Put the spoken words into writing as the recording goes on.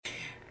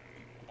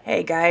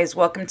Hey guys,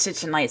 welcome to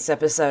tonight's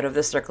episode of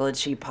the Circle of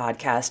Chi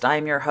podcast.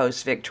 I'm your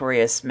host,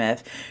 Victoria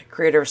Smith,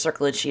 creator of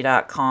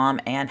CircleofChi.com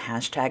and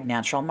hashtag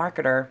Natural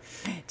Marketer.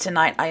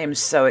 Tonight, I am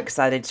so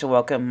excited to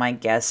welcome my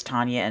guests,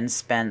 Tanya and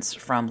Spence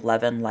from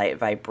Love and Light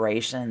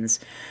Vibrations.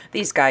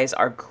 These guys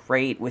are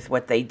great with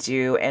what they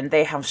do, and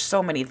they have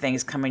so many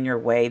things coming your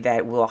way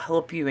that will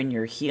help you in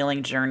your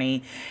healing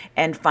journey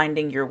and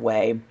finding your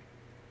way.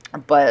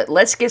 But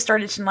let's get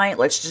started tonight.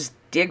 Let's just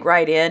dig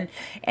right in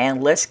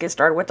and let's get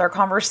started with our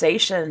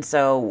conversation.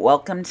 So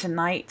welcome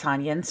tonight,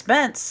 Tanya and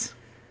Spence.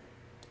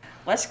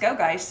 Let's go,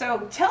 guys.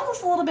 So tell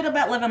us a little bit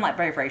about Love and Light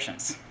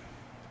Vibrations.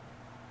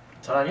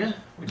 Tanya,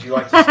 would you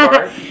like to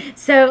start?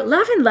 So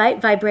Love and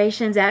Light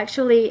Vibrations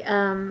actually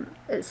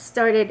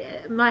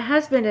started, my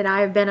husband and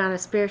I have been on a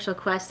spiritual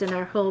quest in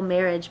our whole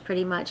marriage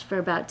pretty much for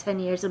about 10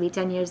 years. It'll be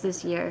 10 years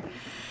this year.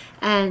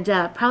 And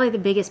probably the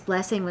biggest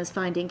blessing was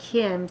finding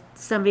him,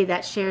 somebody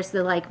that shares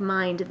the like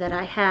mind that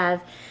I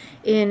have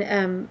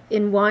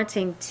in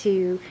wanting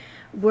to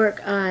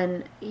work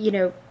on,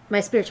 my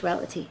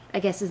spirituality,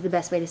 I guess is the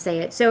best way to say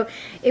it. So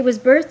it was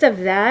birth of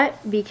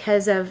that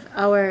because of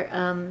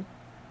our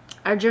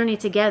journey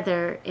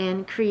together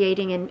in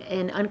creating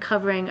and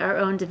uncovering our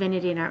own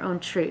divinity and our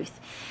own truth.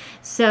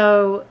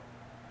 So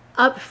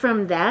up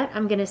from that,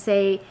 I'm going to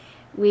say,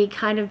 we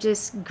kind of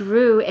just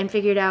grew and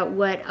figured out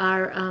what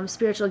our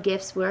spiritual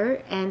gifts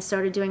were and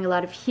started doing a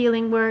lot of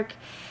healing work,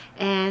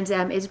 and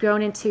it's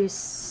grown into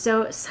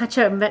such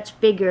a much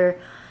bigger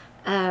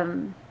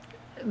thing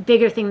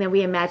than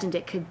we imagined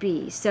it could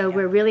be. So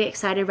We're really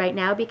excited right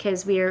now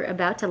because we are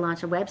about to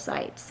launch a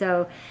website.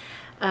 So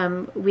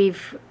we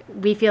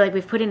feel like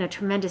we've put in a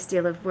tremendous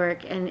deal of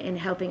work in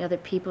helping other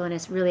people, and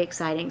it's really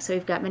exciting. So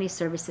we've got many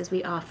services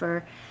we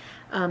offer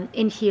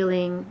in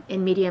healing,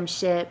 in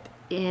mediumship,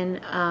 in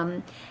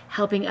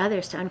helping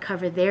others to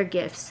uncover their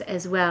gifts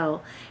as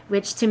well,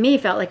 which to me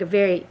felt like a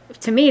very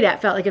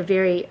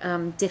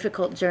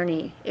difficult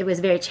journey. It was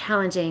very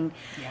challenging.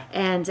 Yeah.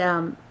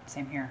 And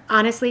same here.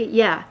 Honestly,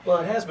 yeah. Well,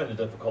 it has been a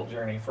difficult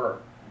journey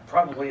for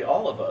probably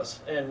all of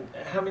us. And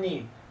how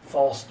many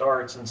false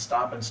starts and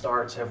stop and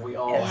starts have we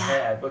all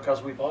had?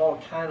 Because we've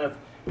all kind of,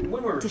 when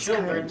we were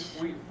children,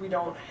 we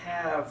don't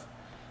have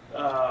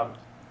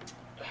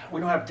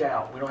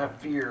doubt. We don't have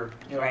fear.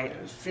 Right.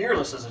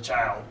 Fearless as a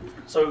child.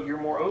 So you're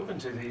more open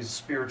to these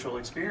spiritual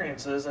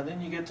experiences, and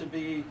then you get to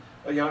be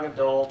a young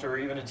adult or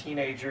even a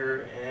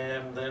teenager,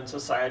 and then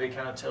society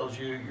kind of tells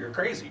you you're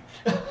crazy.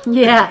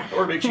 Yeah.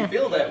 Or makes you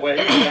feel that way.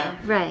 Yeah.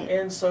 Right.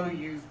 And so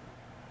you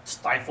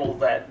stifle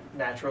that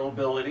natural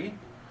ability.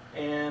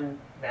 And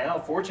now,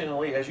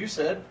 fortunately, as you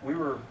said, we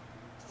were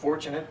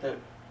fortunate that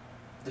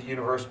the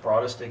universe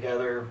brought us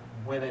together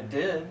when it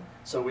did,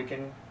 so we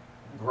can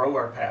grow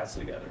our paths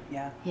together.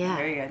 Yeah. Yeah.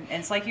 Very good. And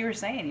it's like you were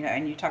saying,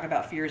 and you talk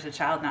about fear as a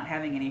child, not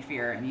having any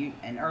fear.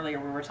 And earlier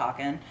we were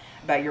talking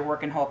about your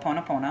work in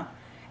Ho'oponopono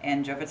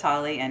and Joe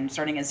Vitale and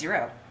starting at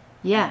zero.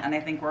 Yeah. And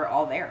I think we're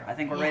all there. I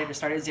think we're ready to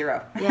start at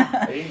zero.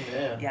 Yeah.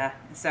 Amen. Yeah.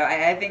 So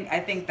I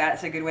think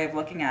that's a good way of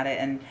looking at it.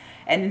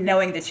 And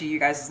knowing that you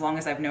guys, as long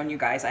as I've known you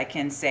guys, I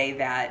can say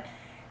that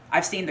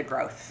I've seen the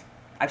growth.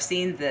 I've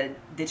seen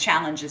the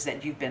challenges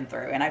that you've been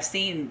through, and I've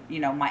seen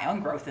my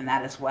own growth in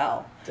that as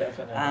well.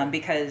 Definitely.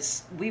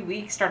 Because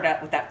we started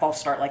out with that false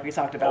start, like we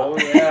talked about. Oh,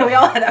 yeah. We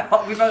all had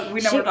that. We know what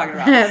we're talking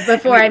about.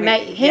 Before I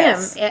met him,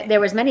 yes. there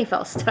was many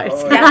false starts.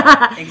 Oh,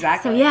 Yeah,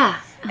 exactly. So yeah.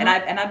 And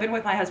I've been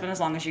with my husband as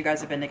long as you guys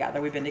have been together.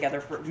 We've been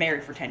together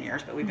married for 10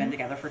 years, but we've been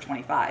together for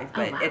 25.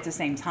 But wow. at the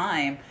same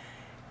time,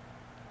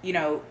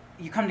 you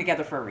come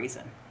together for a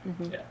reason.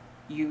 Mm-hmm. Yeah.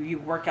 You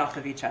work off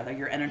of each other.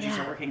 Your energies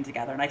Yeah. are working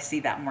together, and I see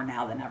that more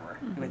now than ever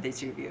with the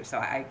two of you. So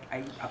I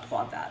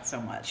applaud that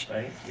so much.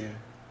 Thank you.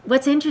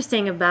 What's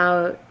interesting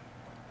about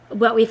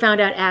what we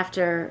found out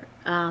after,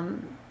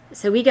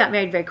 so we got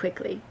married very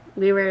quickly.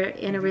 We were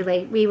in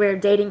we were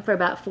dating for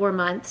about 4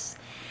 months,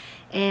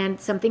 and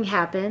something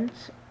happened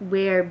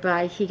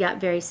whereby he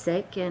got very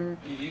sick. And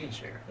You can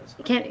share. That's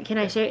fine. can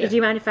I share? Yeah. Do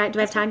you mind if do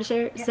I have time to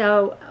share? Yeah.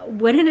 So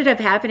what ended up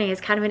happening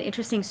is kind of an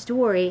interesting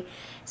story.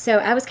 So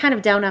I was kind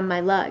of down on my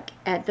luck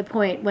at the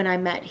point when I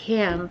met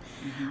him,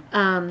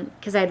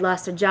 because I'd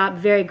lost a job,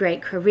 very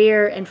great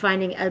career, and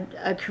finding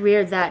a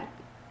career that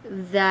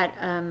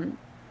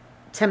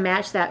to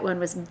match that one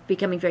was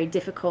becoming very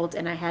difficult.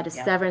 And I had a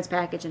severance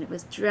package, and it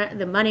was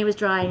the money was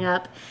drying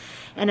up,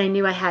 and I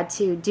knew I had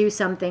to do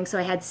something. So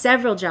I had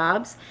several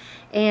jobs,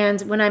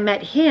 and when I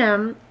met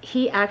him,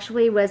 he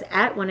actually was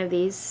at one of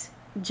these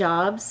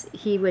jobs.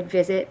 He would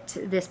visit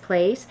this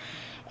place.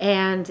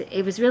 And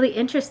it was really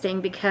interesting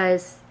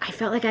because I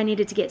felt like I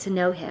needed to get to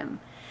know him.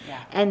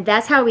 Yeah. And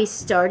that's how we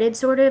started,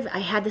 sort of. I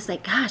had this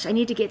like, gosh, I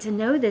need to get to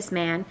know this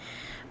man.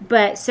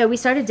 But so we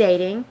started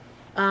dating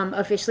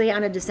officially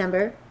on a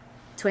December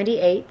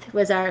 28th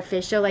was our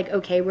official, like,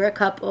 okay, we're a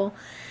couple.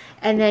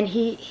 And then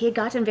he had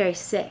gotten very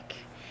sick.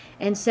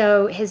 And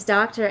so his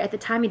doctor, at the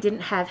time, he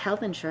didn't have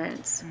health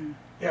insurance.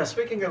 Yeah,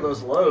 speaking of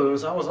those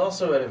lows, I was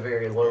also at a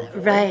very low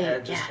point. Right, I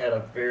just had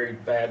a very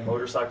bad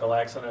motorcycle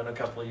accident a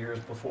couple of years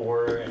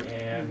before,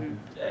 and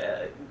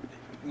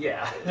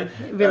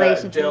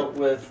relationship. Dealt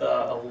with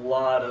a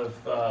lot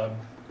of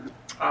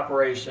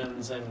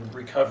operations and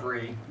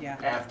recovery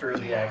after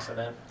the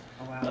accident.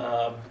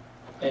 Oh,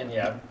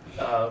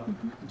 wow.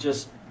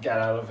 Just got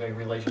out of a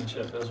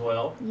relationship as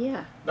well.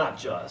 Yeah. Not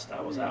just,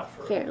 I was out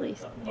for fairly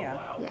a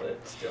while,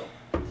 but still.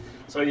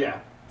 So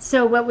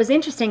So what was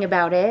interesting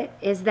about it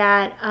is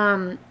that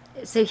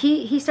so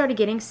he started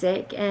getting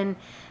sick, and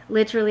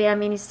literally, I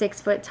mean, he's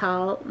 6 foot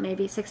tall,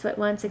 maybe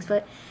 6'1", 6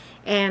 foot,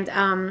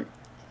 and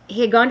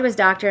he had gone to his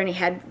doctor and he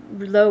had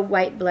low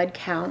white blood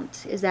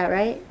count. Is that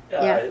right?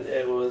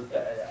 it was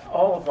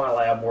all of my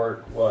lab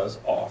work was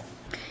off.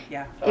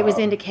 Yeah. It was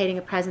indicating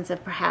a presence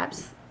of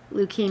perhaps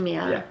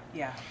leukemia.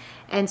 Yeah.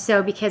 And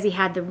so because he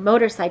had the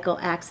motorcycle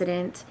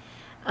accident,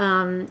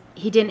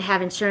 he didn't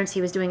have insurance.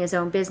 He was doing his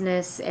own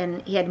business,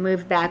 and he had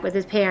moved back with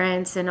his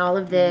parents and all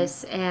of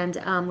this, and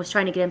was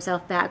trying to get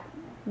himself back,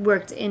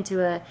 worked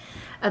into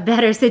a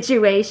better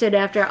situation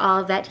after all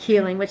of that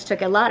healing, which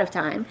took a lot of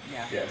time.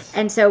 Yeah. Yes.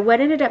 And so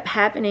what ended up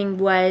happening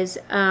was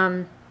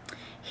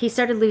he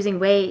started losing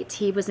weight.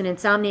 He was an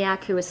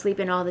insomniac who was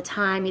sleeping all the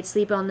time. He'd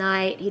sleep all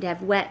night. He'd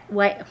have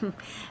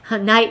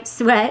night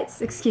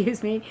sweats,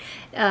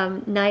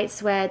 night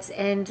sweats.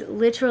 And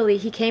literally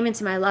he came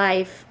into my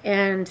life,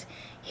 and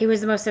he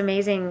was the most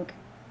amazing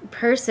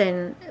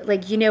person.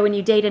 Like, when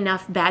you date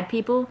enough bad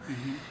people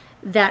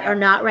that are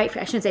not right for,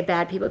 I shouldn't say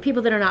bad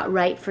people that are not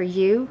right for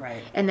you.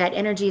 Right. And that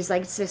energy is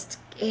like just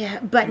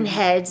button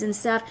heads and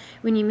stuff.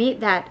 When you meet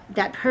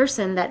that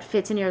person that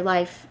fits in your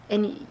life,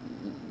 and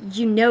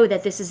you know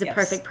that this is the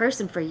perfect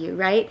person for you,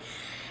 right?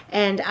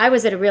 And I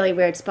was at a really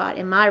weird spot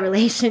in my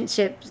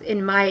relationships,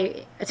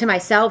 to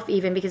myself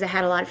even, because I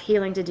had a lot of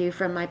healing to do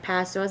from my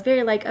past. So I was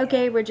very like,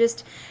 okay, we're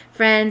just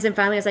friends. And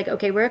finally I was like,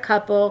 okay, we're a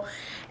couple.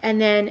 And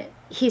then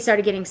he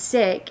started getting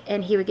sick,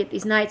 and he would get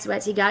these night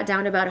sweats. He got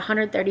down to about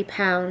 130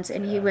 pounds,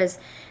 and he was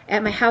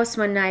at my house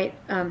one night,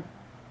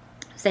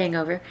 staying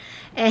over,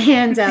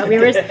 and we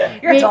were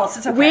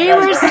we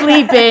were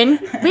sleeping.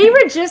 We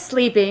were just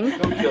sleeping,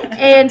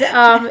 and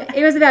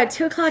it was about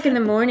 2:00 in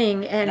the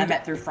morning, and I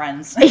met through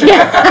friends. It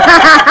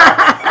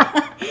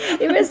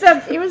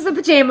was a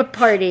pajama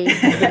party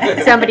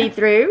somebody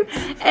threw,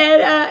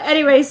 and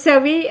anyway, so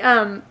we.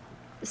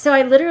 So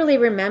I literally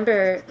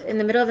remember in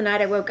the middle of the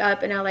night I woke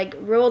up and I like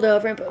rolled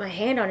over and put my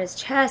hand on his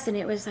chest, and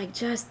it was like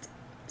just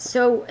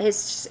so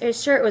his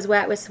shirt was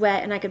wet with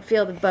sweat, and I could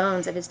feel the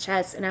bones of his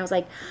chest, and I was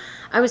like,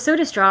 I was so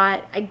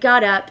distraught. I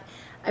got up,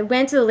 I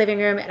went to the living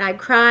room, and I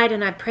cried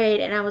and I prayed,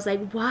 and I was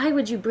like, why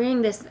would you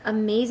bring this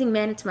amazing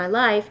man into my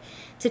life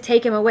to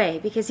take him away?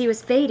 Because he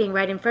was fading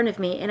right in front of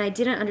me, and I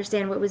didn't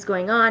understand what was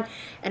going on,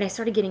 and I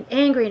started getting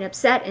angry and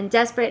upset and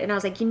desperate, and I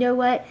was like, you know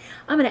what?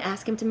 I'm going to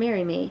ask him to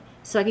marry me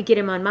so I could get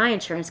him on my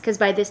insurance, because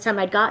by this time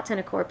I'd gotten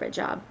a corporate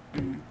job.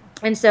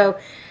 And so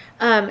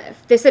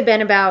this had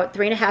been about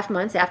 3.5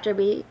 months after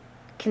we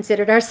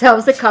considered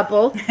ourselves a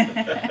couple.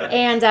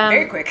 And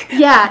very quick.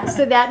 Yeah,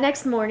 so that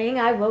next morning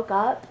I woke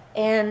up,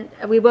 and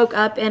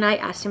I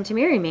asked him to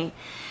marry me.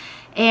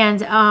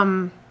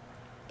 And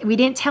we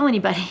didn't tell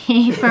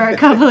anybody for a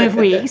couple of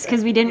weeks,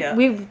 because we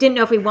didn't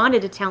know if we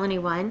wanted to tell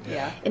anyone.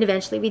 Yeah. And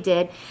eventually we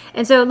did.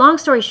 And so long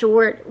story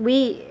short,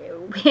 we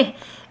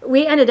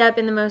ended up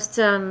in the most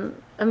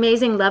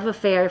amazing love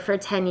affair for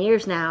 10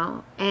 years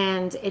now,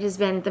 and it has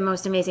been the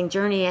most amazing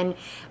journey. And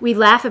we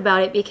laugh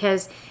about it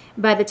because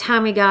by the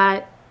time we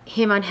got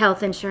him on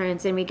health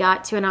insurance, and we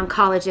got to an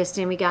oncologist,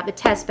 and we got the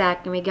test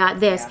back, and we got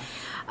this,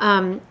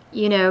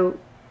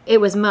 it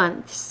was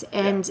months.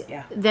 And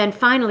then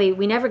finally,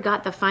 we never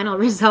got the final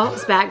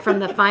results back from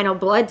the final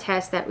blood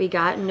test that we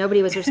got, and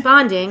nobody was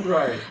responding.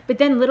 Right. But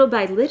then little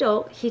by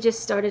little, he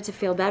just started to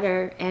feel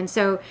better. And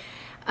so,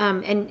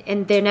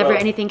 and there never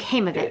anything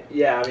came of it.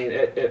 Yeah, I mean,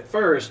 at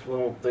first,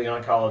 when the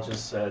oncologist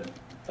said,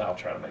 I'll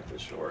try to make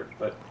this short,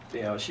 but,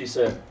 she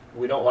said,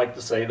 we don't like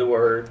to say the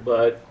word,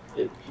 but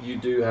you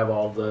do have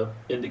all the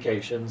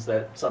indications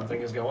that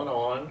something is going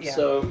on. Yeah.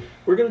 So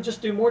we're going to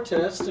just do more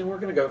tests, and we're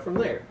going to go from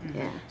there.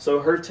 Yeah. So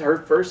her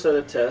first set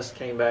of tests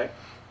came back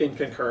in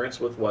concurrence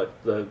with what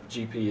the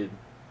GP had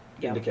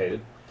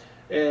indicated.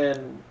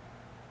 And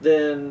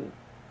then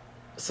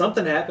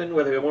something happened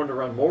where they wanted to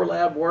run more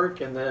lab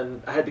work, and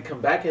then I had to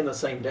come back in the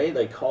same day.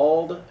 They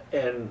called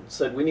and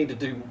said, we need to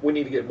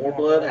get more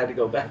blood. I had to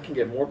go back and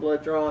get more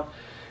blood drawn.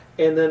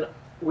 And then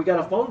we got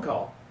a phone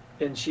call,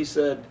 and she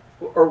said,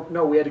 or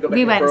no, we had to go back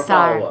we in went for a and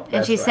saw her, follow-up.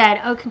 and she said,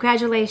 oh,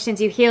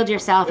 congratulations, you healed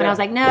yourself. And I was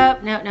like,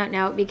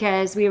 no,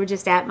 because we were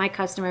just at my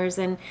customers,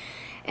 and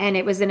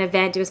it was an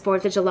event. It was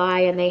 4th of July,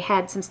 and they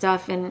had some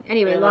stuff. And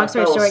anyway, long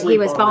story short, he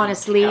was falling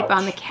asleep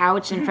on the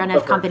couch in front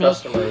of company.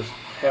 Customers.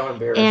 How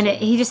embarrassing. And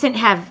he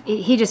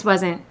just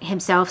wasn't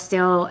himself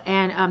still.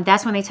 And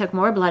that's when they took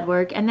more blood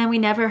work, and then we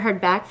never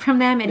heard back from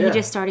them, and he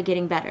just started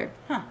getting better.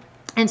 Huh.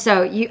 And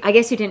so I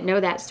guess you didn't know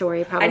that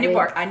story, probably.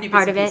 I knew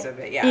part of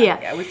it.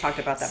 Yeah, we've talked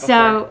about that before.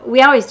 So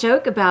we always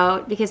joke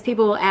about, because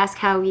people will ask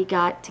how we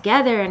got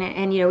together,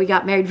 and we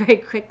got married very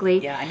quickly.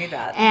 Yeah, I knew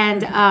that.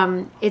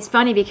 And it's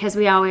funny because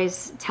we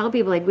always tell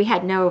people, like, we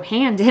had no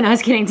hand in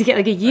us getting together.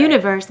 Like, a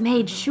universe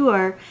made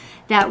sure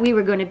that we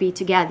were going to be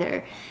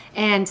together.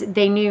 And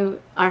they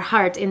knew our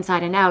heart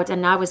inside and out.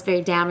 And I was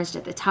very damaged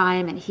at the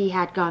time, and he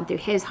had gone through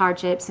his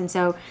hardships. And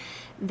so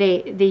I'm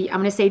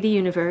going to say the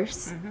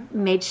universe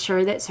made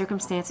sure that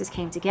circumstances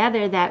came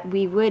together that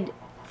we would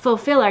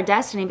fulfill our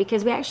destiny,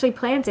 because we actually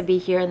plan to be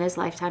here in this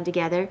lifetime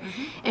together.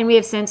 And we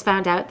have since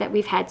found out that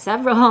we've had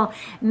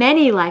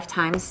many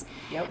lifetimes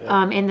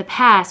in the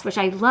past, which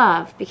I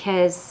love,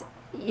 because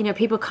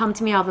people come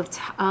to me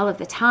all of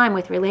the time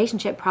with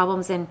relationship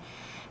problems, and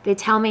they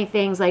tell me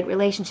things like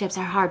relationships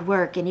are hard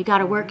work and you got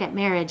to work at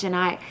marriage. And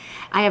I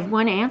have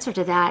one answer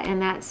to that,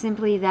 and that's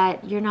simply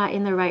that you're not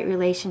in the right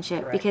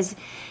relationship. Correct. Because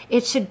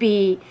it should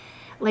be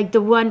like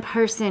the one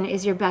person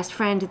is your best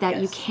friend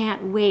that you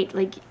can't wait.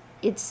 Like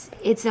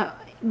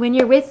when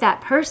you're with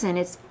that person,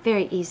 it's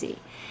very easy.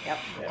 Yep.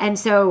 And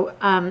so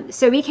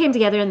we came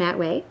together in that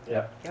way.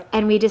 Yep.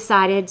 And we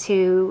decided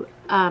to,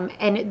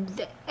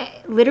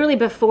 literally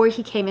before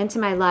he came into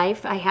my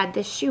life, I had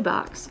this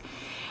shoebox.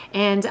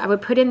 And I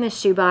would put in this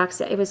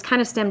shoebox. It was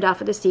kind of stemmed off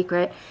of The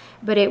Secret,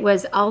 but it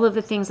was all of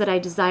the things that I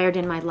desired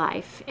in my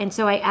life. And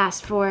so I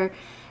asked for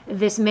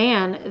this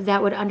man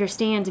that would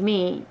understand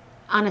me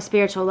on a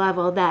spiritual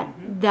level,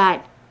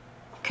 that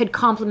could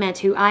complement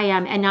who I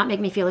am and not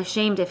make me feel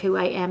ashamed of who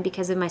I am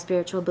because of my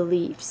spiritual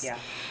beliefs. Yeah.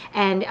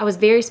 And I was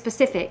very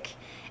specific.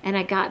 And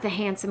I got the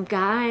handsome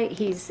guy.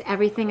 He's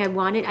everything I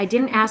wanted. I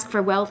didn't ask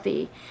for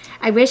wealthy.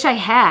 I wish I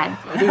had.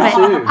 But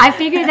I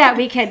figured that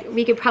we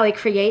could probably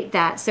create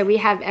that. So we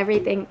have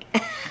everything.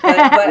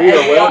 But we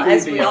are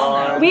wealthy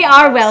beyond. We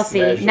are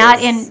wealthy,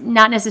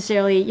 not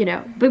necessarily,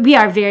 but we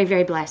are very,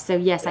 very blessed. So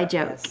yes, I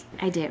joke. Yes.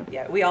 I do.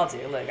 Yeah, we all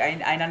do. Look,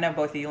 I know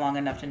both of you long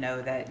enough to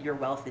know that your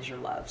wealth is your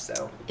love.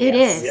 So it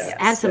is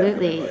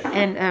absolutely.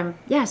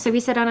 Definitely. And so we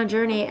set on a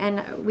journey,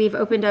 and we've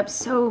opened up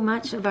so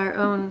much of our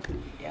own.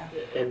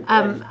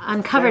 And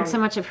uncovered so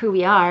much of who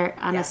we are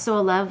on a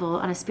soul level,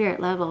 on a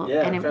spirit level.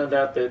 Yeah, and found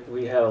out that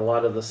we had a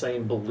lot of the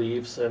same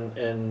beliefs and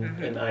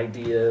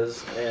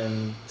ideas,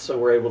 and so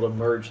we're able to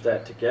merge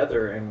that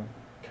together and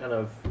kind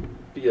of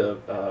be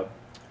a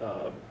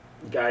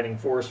guiding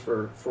force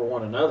for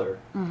one another.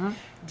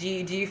 Do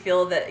you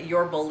feel that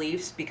your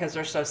beliefs, because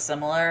they're so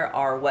similar,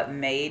 are what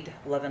made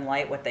Love and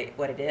Light what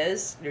it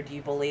is, or do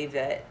you believe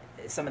that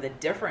some of the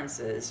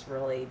differences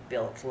really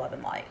built Love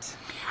and Light?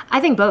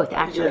 I think both,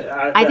 actually.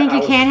 Yeah, I think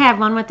you can't have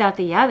one without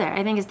the other.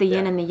 I think it's the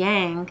yin and the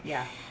yang.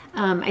 Yeah.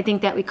 I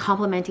think that we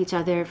complement each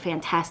other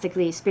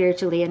fantastically,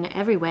 spiritually, in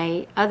every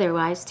way,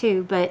 otherwise,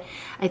 too. But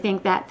I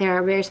think that there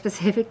are very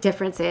specific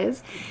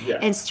differences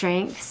and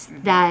strengths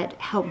that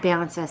help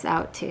balance us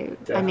out, too.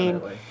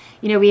 Definitely.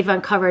 I mean, we've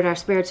uncovered our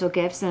spiritual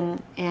gifts,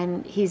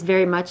 and he's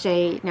very much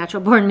a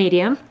natural-born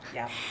medium.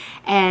 Yeah.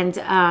 And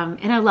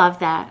I love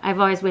that. I've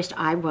always wished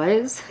I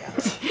was.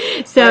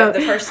 Yeah. So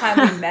the first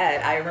time we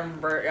met, I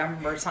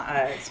remember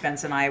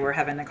Spence and I were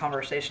having a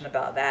conversation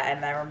about that,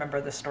 and I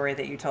remember the story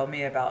that you told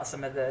me about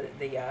some of the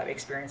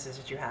experiences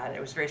that you had.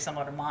 It was very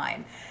similar to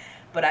mine.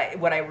 But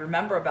what I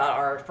remember about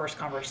our first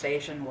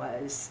conversation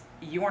was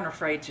you weren't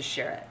afraid to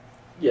share it.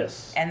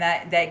 Yes. And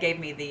that gave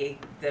me the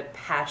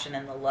passion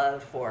and the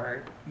love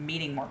for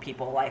meeting more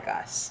people like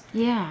us.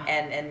 Yeah.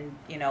 And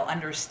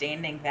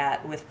understanding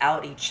that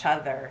without each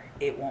other,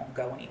 it won't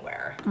go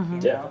anywhere.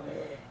 Definitely.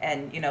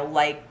 And,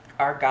 like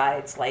our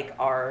guides, like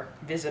our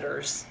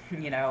visitors,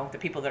 the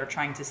people that are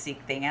trying to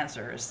seek the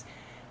answers,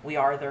 we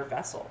are their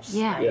vessels.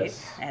 Yeah. Right?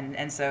 Yes.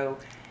 And so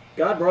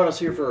God brought us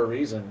here for a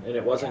reason, and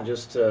it wasn't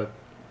just to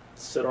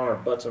sit on our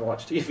butts and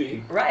watch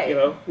TV. Right.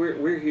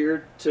 We're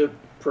here to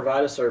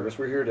provide a service.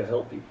 We're here to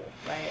help people.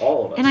 Right.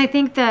 All of us. And I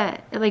think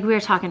that, like we were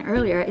talking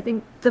earlier, I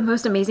think the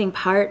most amazing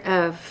part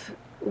of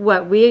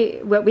what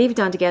we've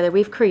done together,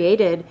 we've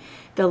created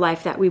the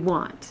life that we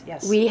want.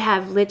 Yes. We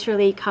have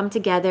literally come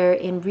together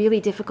in really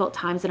difficult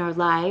times in our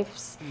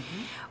lives,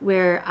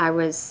 where I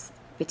was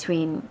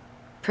between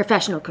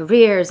professional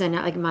careers, and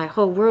like my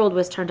whole world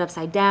was turned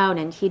upside down,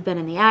 and he'd been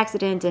in the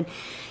accident, and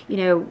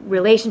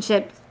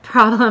relationship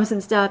problems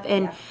and stuff,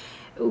 and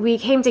we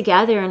came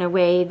together in a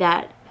way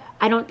that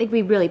I don't think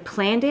we really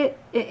planned it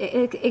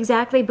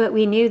exactly, but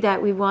we knew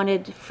that we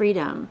wanted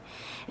freedom.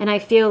 And I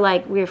feel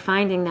like we're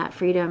finding that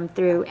freedom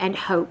through, and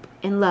hope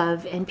and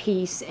love and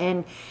peace.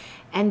 And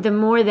the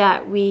more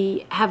that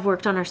we have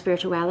worked on our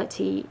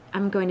spirituality,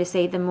 I'm going to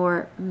say the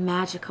more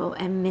magical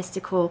and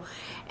mystical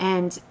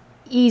and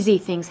easy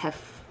things have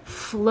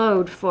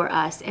flowed for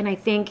us. And I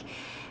think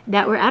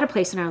that we're at a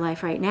place in our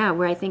life right now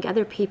where I think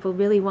other people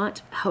really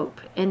want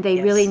hope, and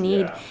they really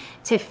need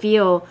to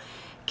feel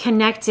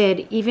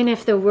connected, even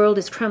if the world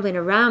is crumbling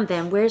around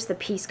them. Where's the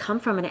peace come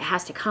from? And it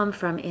has to come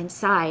from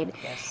inside.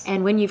 Yes.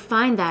 And when you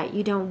find that,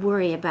 you don't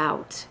worry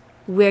about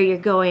where you're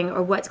going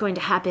or what's going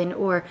to happen.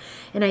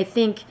 And I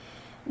think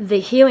the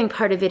healing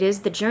part of it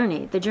is the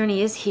journey. The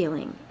journey is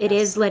healing. It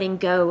is letting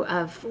go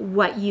of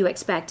what you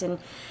expect. And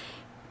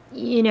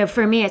you know,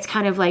 for me, it's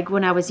kind of like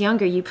when I was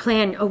younger, you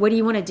plan, oh, what do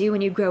you want to do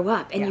when you grow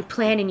up? And you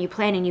plan and you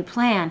plan and you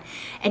plan.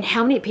 And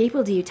how many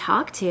people do you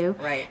talk to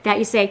that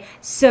you say,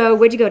 so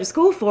what'd you go to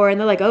school for? And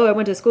they're like, oh, I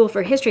went to school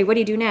for history. What do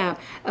you do now?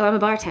 Oh, I'm a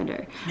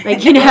bartender.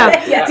 Like, you know,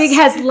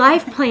 because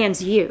life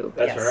plans you.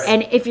 That's right.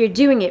 And if you're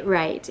doing it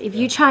right, if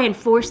you try and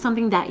force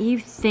something that you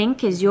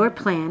think is your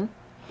plan,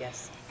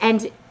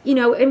 and, you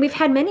know, and we've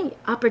had many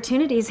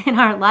opportunities in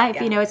our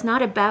life, you know, it's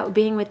not about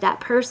being with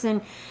that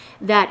person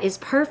that is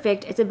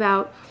perfect. It's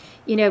about,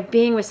 you know,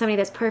 being with somebody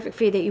that's perfect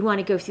for you, that you want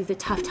to go through the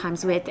tough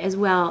times with, as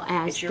well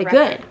as the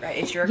good. Right?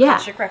 It's your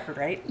Akashic record,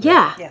 right?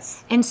 Yeah.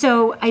 Yes. And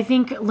so I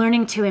think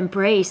learning to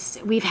embrace,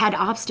 we've had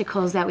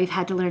obstacles that we've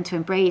had to learn to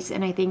embrace.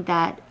 And I think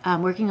that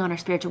working on our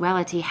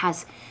spirituality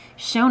has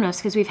shown us,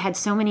 because we've had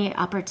so many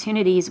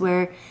opportunities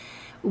where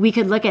we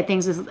could look at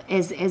things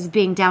as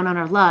being down on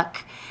our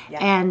luck.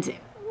 And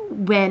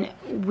when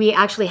we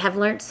actually have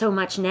learned so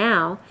much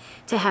now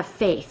to have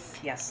faith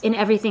in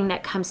everything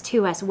that comes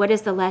to us. What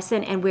is the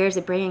lesson and where is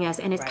it bringing us?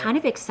 And it's kind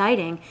of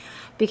exciting,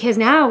 because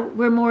now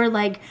we're more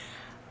like,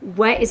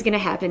 what is going to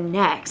happen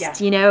next?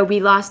 You know, we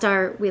lost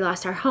our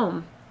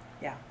home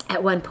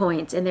at one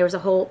point, and there was a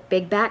whole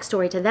big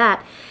backstory to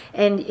that.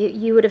 And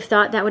you would have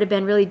thought that would have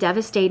been really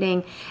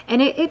devastating.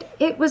 And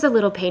it was a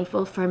little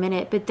painful for a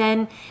minute, but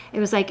then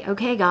it was like,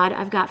 okay, God,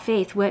 I've got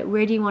faith.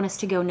 Where do you want us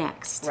to go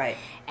next? Right.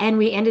 And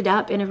we ended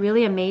up in a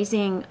really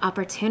amazing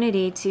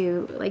opportunity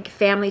to, like,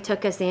 family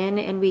took us in,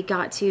 and we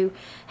got to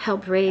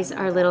help raise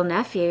our little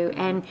nephew.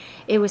 And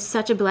it was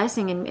such a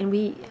blessing.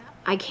 And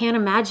I can't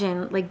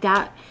imagine like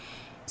that.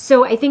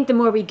 So I think the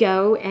more we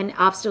go and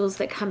obstacles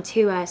that come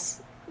to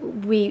us,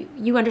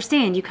 you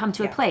understand, you come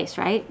to a place,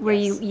 right, where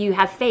you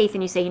have faith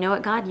and you say, you know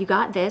what, God, you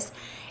got this.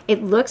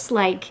 It looks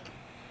like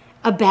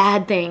a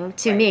bad thing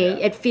to me.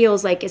 It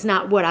feels like it's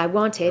not what I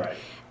wanted.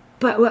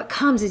 But what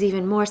comes is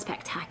even more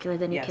spectacular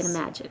than you can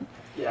imagine.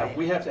 Yeah,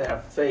 we have to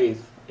have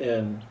faith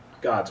in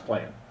God's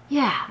plan.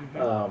 Yeah.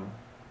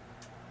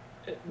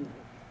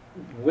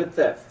 With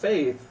that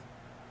faith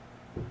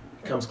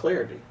comes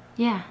clarity.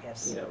 Yeah.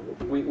 You know,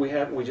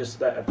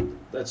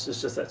 that's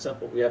just that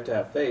simple. We have to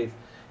have faith.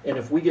 And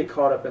if we get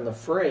caught up in the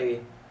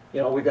fray,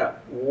 you know, we've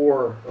got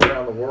war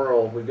around the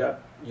world. We've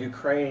got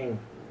Ukraine.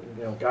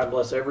 You know, God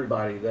bless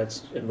everybody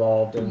that's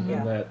involved in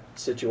that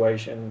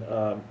situation.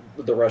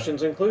 The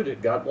Russians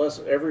included. God bless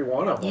every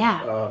one of them.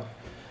 Yeah.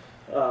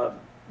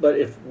 But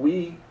if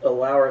we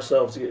allow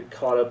ourselves to get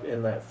caught up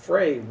in that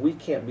fray, we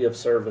can't be of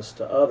service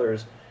to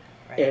others.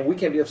 And we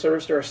can't be of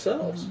service to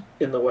ourselves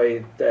in the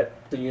way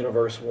that the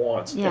universe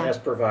wants and has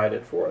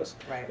provided for us.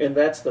 And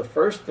that's the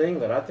first thing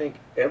that I think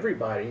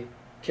everybody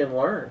can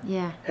learn.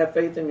 Have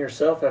faith in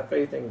yourself, have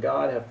faith in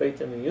God, have faith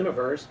in the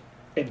universe,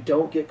 and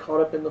don't get caught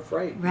up in the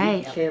fray.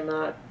 You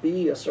cannot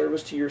be a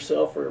service to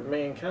yourself or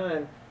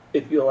mankind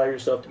if you allow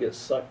yourself to get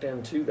sucked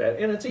into that.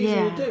 And it's easy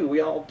to do.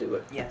 We all do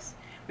it. Yes.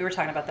 We were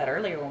talking about that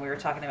earlier when we were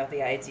talking about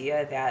the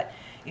idea that,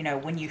 you know,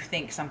 when you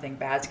think something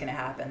bad's going to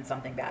happen,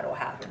 something bad will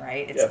happen,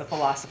 right? It's the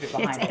philosophy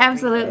behind it. It's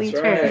absolutely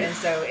true. And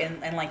so,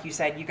 and like you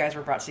said, you guys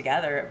were brought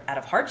together out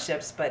of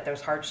hardships, but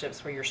those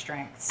hardships were your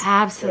strengths.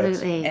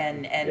 Absolutely.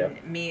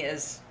 And me,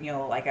 as you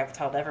know, like I've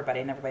told everybody,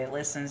 and everybody that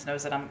listens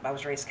knows that I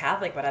was raised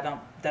Catholic, but I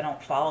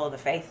don't follow the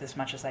faith as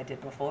much as I did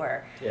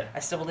before. I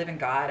still believe in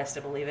God. I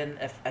still believe in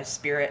a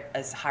spirit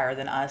as higher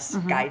than us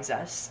guides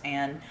us,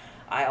 and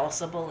I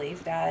also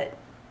believe that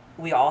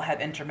we all have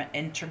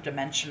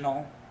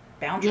interdimensional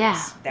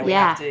boundaries that we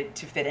have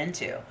to fit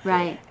into.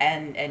 Right.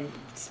 And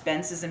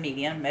Spence is a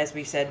medium, as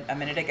we said a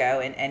minute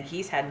ago, and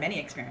he's had many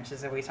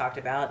experiences that we talked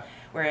about,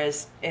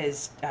 whereas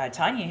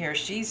Tanya here,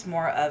 she's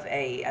more of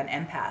an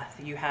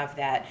empath. You have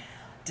that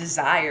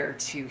desire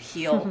to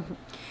heal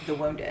the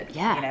wounded,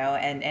 you know,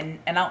 and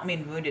I don't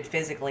mean wounded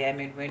physically, I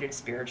mean wounded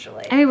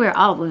spiritually. I mean, we're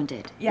all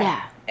wounded.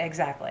 Yeah.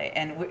 Exactly.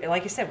 And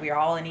like you said, we are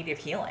all in need of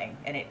healing,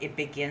 and it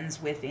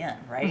begins within,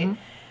 right?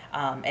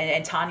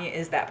 And Tanya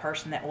is that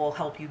person that will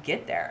help you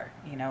get there.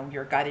 You know,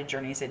 your guided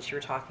journeys that you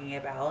were talking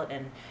about,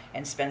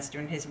 and Spence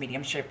doing his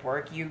mediumship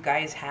work. You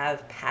guys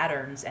have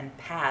patterns and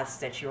paths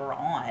that you're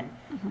on,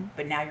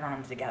 but now you're on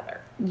them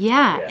together.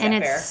 Yeah, and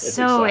it's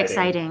so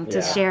exciting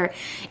to share.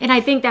 And I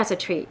think that's a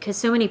treat, because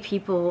so many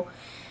people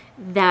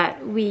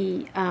that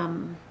we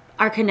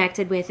are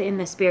connected with in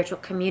the spiritual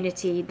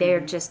community,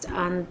 they're just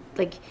on,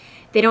 like,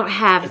 they don't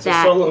have it's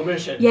that. It's a solo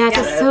mission. Yeah, it's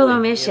a solo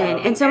mission. You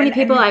know? And so many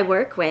people I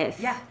work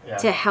with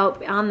to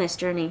help on this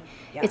journey,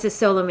 it's a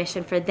solo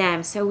mission for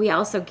them. So we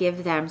also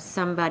give them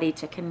somebody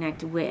to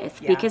connect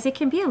with, because it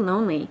can be a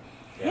lonely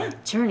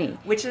journey.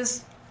 Which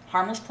is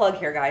harmless plug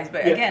here, guys.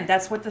 But again,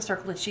 that's what the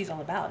Circle of Chi is all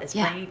about. It's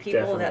bringing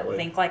people that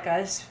think like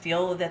us,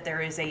 feel that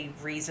there is a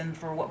reason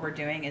for what we're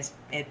doing is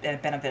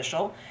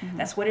beneficial.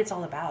 That's what it's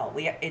all about.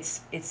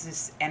 It's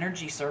this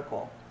energy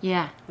circle.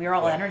 Yeah. We are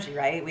all energy,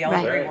 right? We all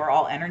agree we're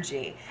all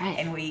energy.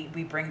 And we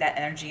bring that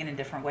energy in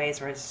different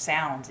ways, where it's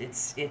sound,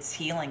 it's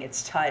healing,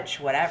 it's touch,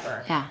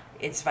 whatever. Yeah.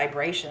 It's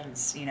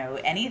vibrations, you know,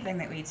 anything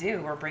that we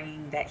do, we're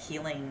bringing that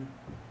healing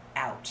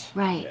out.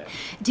 Right.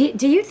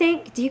 Do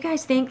you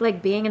guys think,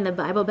 like, being in the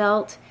Bible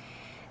Belt,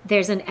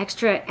 there's an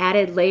extra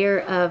added layer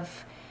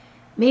of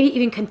maybe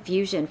even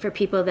confusion for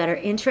people that are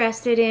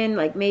interested in,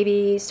 like,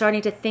 maybe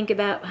starting to think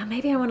about, oh,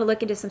 maybe I want to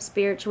look into some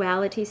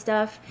spirituality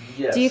stuff.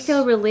 Yes. Do you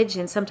feel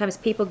religion? Sometimes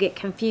people get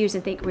confused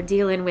and think we're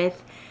dealing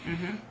with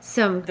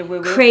some The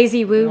woo-woo?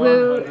 crazy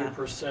woo-woo.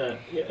 100%.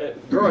 Yeah,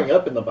 growing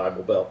up in the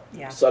Bible Belt,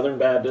 Yeah. Southern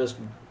Baptist,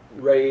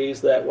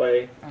 raised that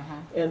way,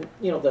 and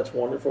that's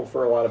wonderful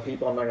for a lot of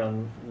people. I'm not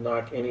going to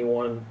knock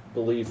anyone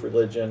belief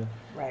religion.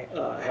 Right.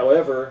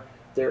 However,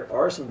 there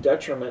are some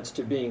detriments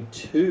to being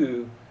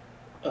too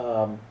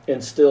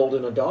instilled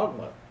in a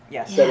dogma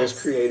Yes. that is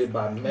Yes. created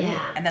by man. Yeah.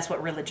 And that's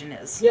what religion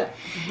is. Yeah,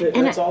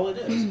 And that's all it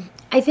is.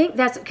 I think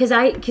that's because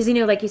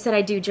like you said,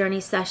 I do journey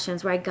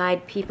sessions where I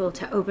guide people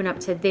to open up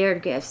to their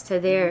gifts,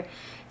 to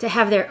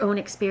have their own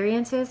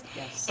experiences.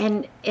 Yes.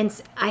 And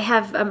I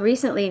have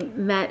recently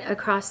met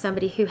across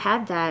somebody who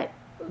had that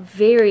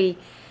very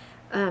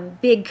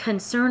big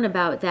concern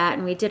about that,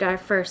 and we did our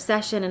first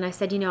session, and I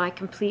said, I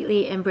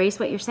completely embrace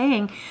what you're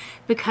saying,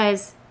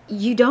 because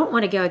you don't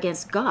want to go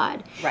against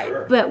God. Right.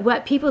 Sure. But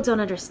what people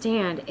don't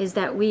understand is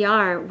that we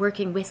are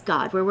working with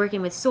God. We're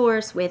working with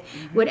Source, with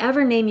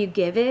whatever name you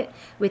give it,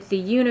 with the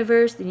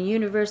universe, the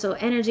universal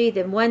energy,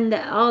 the one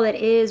that all it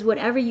is,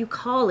 whatever you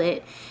call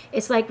it.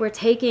 It's like we're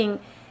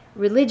taking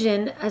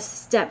religion a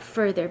step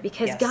further,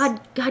 because Yes.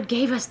 God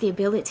gave us the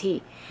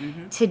ability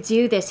to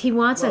do this. He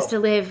wants us to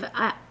live.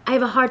 I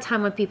have a hard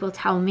time when people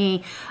tell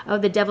me, "Oh,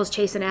 the devil's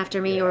chasing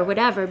after me," or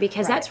whatever,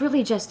 because Right. that's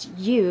really just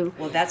you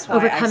Well, that's why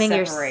overcoming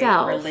I separate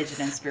yourself. religion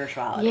and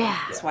spirituality. Yeah.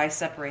 That's why I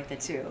separate the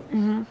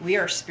two. We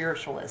are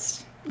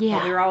spiritualists. Yeah.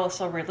 But we are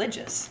also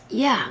religious.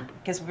 Yeah,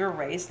 Because we were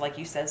raised, like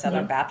you said,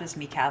 Southern Baptist,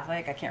 me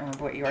Catholic. I can't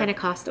remember what you are.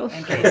 Pentecostal.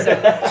 Okay, so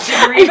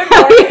you were even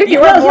more,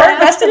 you were more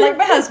invested like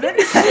my husband.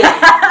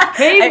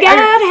 Praise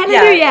God,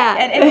 hallelujah.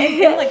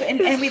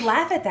 And we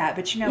laugh at that,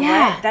 but you know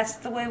Yeah. what? That's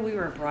the way we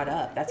were brought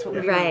up. That's what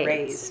we Right. were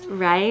raised.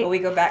 Right. But we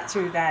go back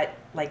to that,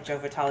 like Joe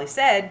Vitale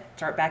said,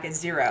 start back at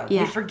zero.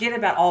 Yeah. We forget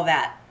about all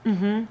that.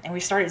 And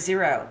we start at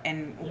zero,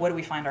 and what do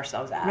we find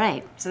ourselves at?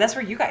 Right. So that's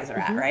where you guys are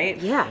at, right?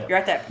 Yeah. You're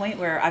at that point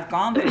where I've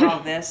gone through all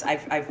this.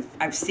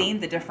 I've seen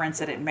the difference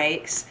that it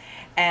makes,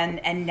 and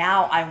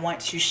now I want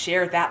to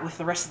share that with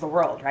the rest of the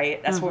world,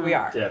 right? That's where we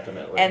are.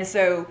 Definitely. And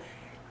so,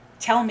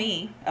 tell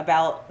me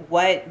about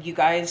what you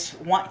guys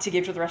want to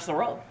give to the rest of the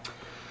world.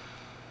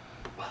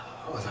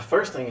 Well, the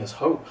first thing is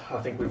hope.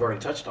 I think we've already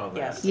touched on that.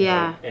 Yes.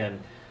 Yeah.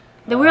 And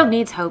The world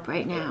needs hope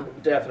right now.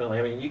 definitely.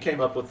 I mean, you came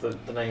up with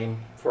the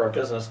name for our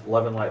business,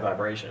 Love and Light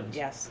Vibrations.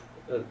 Yes.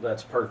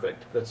 That's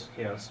perfect. That's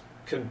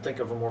couldn't think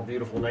of a more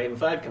beautiful name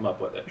if I'd come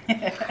up with it.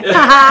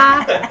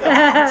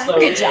 So,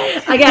 Good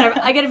job.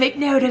 I gotta make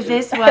note of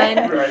this one.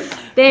 Right.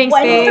 Thanks,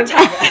 One babe.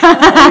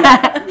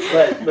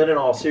 But in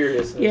all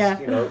seriousness, Yeah.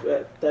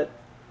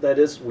 that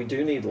is, we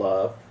do need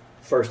love.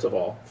 First of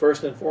all,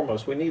 first and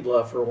foremost, we need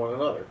love for one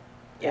another.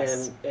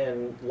 Yes.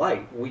 And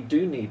light. We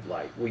do need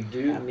light. We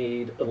do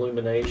need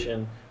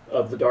illumination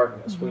of the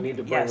darkness. We need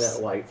to bring Yes.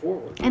 that light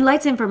forward. And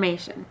light's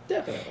information.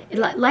 Definitely.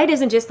 Light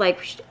isn't just like,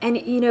 and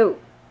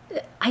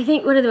I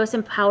think one of the most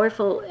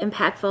impactful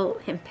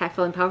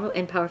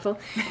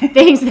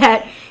things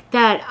that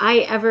I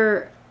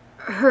ever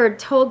heard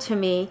told to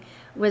me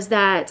was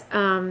that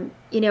all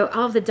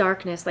of the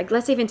darkness, like,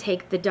 let's even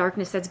take the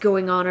darkness that's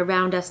going on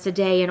around us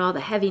today and all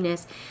the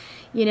heaviness.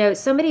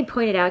 Somebody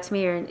pointed out to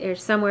me, or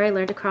somewhere I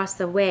learned across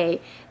the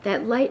way,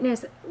 that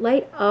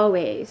light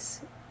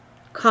always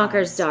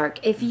conquers dark.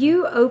 If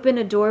you open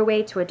a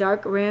doorway to a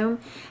dark room,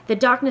 the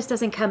darkness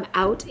doesn't come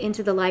out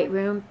into the light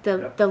room.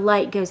 The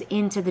light goes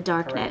into the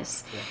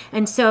darkness.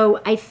 And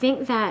so I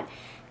think that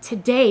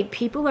today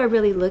people are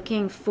really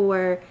looking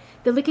for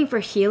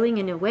healing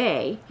in a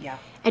way. Yeah.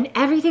 And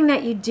everything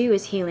that you do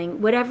is healing.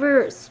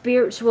 Whatever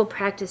spiritual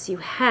practice you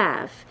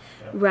have,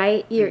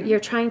 right? You're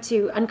trying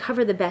to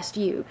uncover the best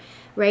you,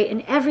 right?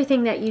 And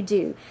everything that you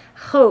do,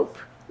 hope,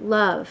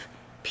 love,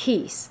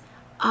 peace,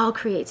 all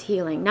creates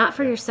healing. Not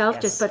for yourself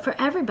Yes. just, but for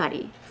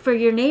everybody, for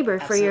your neighbor,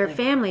 for your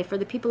Absolutely. family, for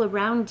the people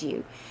around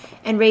you,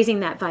 and raising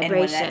that vibration. And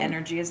when that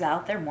energy is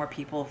out there, more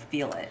people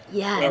feel it.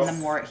 Yes. And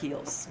the more it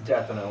heals.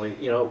 Definitely.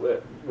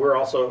 We're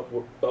also,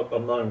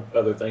 among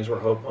other things, we're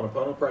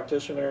Ho'oponopono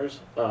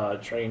practitioners,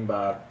 trained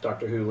by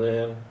Dr. Hu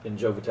Lin and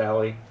Joe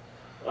Vitale.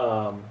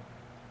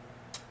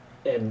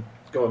 And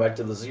going back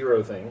to the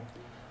zero thing,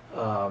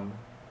 and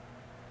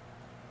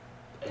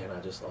I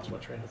just lost my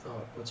train of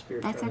thought. What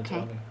spirit That's trying to tell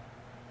okay. me?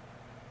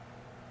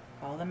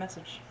 Follow the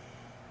message.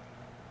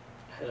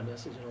 I had a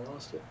message and I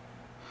lost it.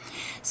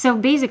 So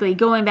basically,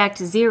 going back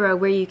to zero,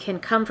 where you can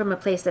come from a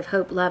place of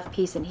hope, love,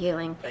 peace, and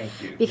healing. Thank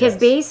you. Because Yes.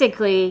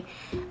 basically,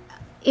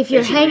 if you're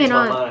And she hanging reads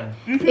my on,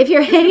 mind. if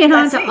you're hanging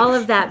on That's to it. all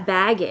of that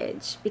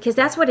baggage, because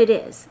that's what it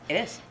is. It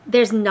is.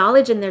 There's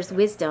knowledge and there's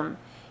wisdom.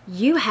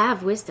 You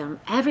have wisdom.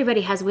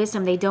 Everybody has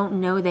wisdom they don't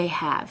know they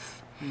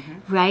have.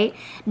 Right?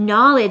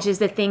 Knowledge is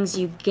the things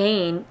you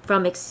gain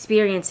from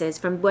experiences,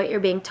 from what you're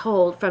being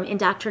told, from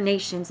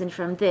indoctrinations, and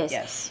from this.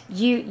 Yes.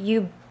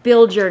 You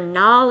build your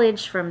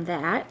knowledge from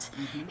that,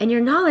 and your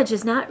knowledge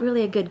is not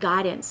really a good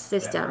guidance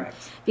system, correct.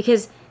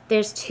 because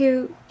there's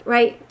two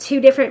right? Two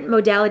different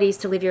modalities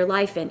to live your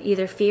life in,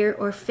 either fear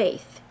or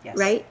faith, Yes.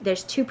 right?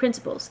 There's two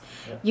principles.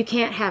 Yeah. You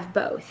can't have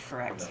both.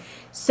 Correct.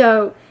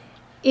 So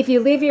if you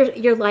live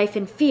your life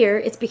in fear,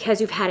 it's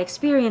because you've had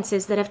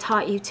experiences that have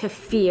taught you to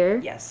fear.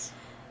 Yes.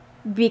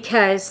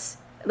 Because,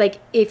 like,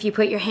 if you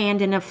put your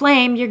hand in a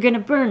flame, you're going to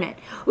burn it.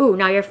 Ooh,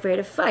 now you're afraid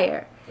of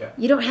fire. Yeah.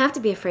 You don't have to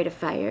be afraid of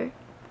fire.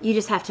 You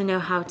just have to know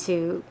how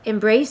to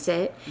embrace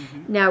it.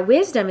 Now,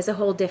 wisdom is a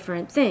whole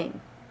different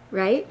thing,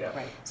 right? Yeah.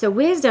 Right. So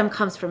wisdom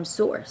comes from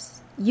source.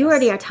 You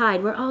already are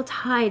tied. We're all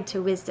tied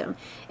to wisdom.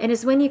 And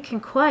it's when you can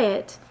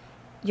quiet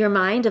your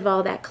mind of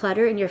all that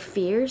clutter and your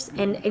fears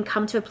and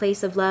come to a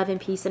place of love and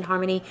peace and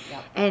harmony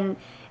Yep.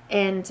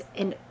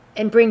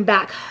 and bring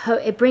back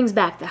it brings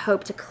back the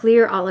hope to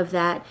clear all of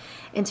that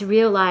and to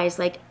realize,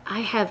 like,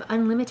 I have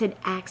unlimited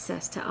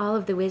access to all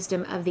of the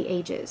wisdom of the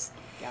ages.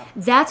 Yeah.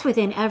 That's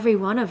within every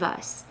one of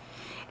us.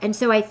 And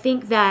so I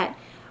think that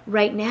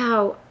right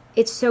now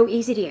it's so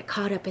easy to get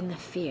caught up in the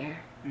fear.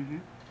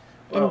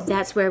 Well, And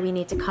that's where we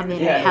need to come in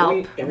Yeah, and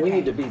help. and we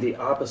need to be the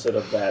opposite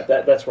of that.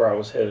 That's where I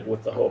was headed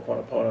with the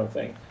Ho'oponopono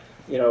thing.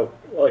 You know,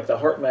 like the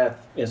Heart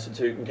Math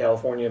Institute in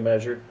California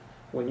measured,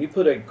 when you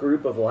put a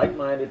group of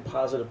like-minded,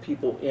 positive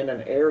people in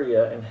an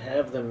area and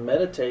have them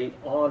meditate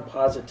on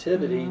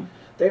positivity,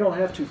 they don't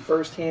have to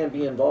firsthand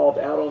be involved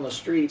out on the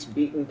streets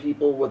beating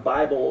people with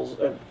Bibles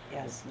and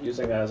Yes.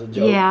 using that as a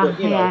joke. Yeah, but,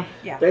 you know, yeah.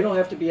 Yeah. they don't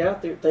have to be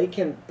out there. They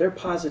can. Their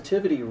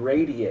positivity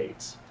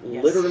radiates,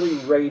 Yes. literally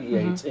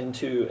radiates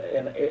into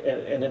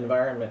an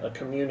environment, a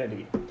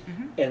community,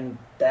 and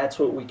that's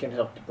what we can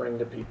help to bring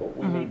to people.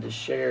 We need to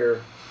share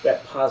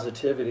that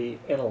positivity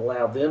and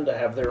allow them to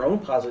have their own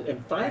positive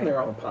and find their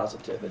own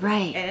positivity.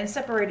 Right. And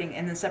separating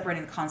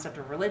the concept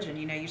of religion,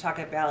 you know, you talk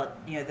about,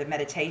 you know, the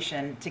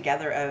meditation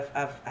together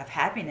of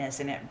happiness,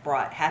 and it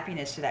brought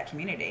happiness to that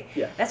community.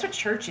 Yeah. That's what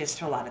church is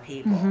to a lot of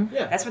people.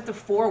 Yeah. That's what the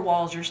four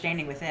walls you're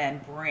standing within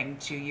bring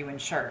to you in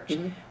church.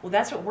 Well,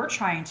 that's what we're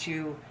trying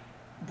to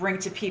bring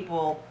to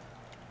people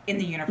in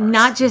the universe.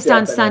 Not just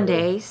on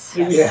Definitely. Sundays,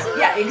 Yes. Yeah.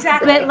 Yeah,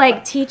 exactly. but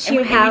like teach and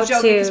you we how can be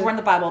joking because we're in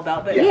to. the Bible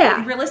Belt, but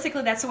Yeah.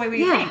 realistically, that's the way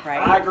we Yeah. think, right?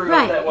 I grew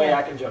Right. up that way. Yeah.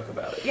 I can joke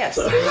about it. Yes,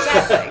 So-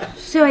 exactly.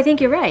 So I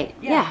think you're right.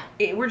 Yeah.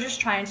 We're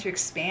just trying to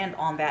expand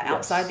on that. Yes.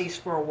 Outside these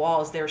four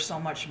walls, there's so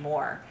much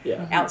more.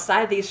 Yeah.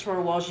 Outside these four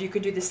walls, you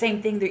could do the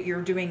same thing that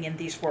you're doing in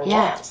these four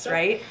Yeah. walls,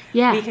 right?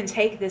 Yeah. We can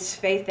take this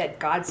faith that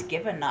God's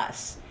given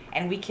us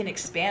and we can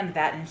expand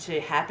that into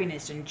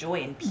happiness and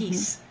joy and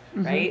peace,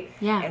 right?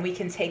 Yeah. And we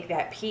can take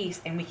that peace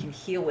and we can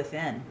heal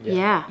within.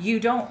 Yeah. You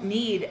don't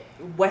need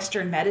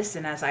Western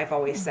medicine, as I've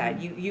always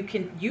said. You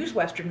can use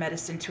Western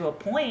medicine to a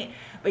point,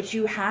 but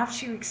you have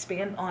to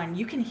expand on,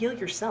 you can heal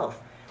yourself.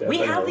 We have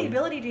the Definitely.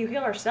 ability to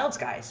heal ourselves,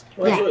 guys.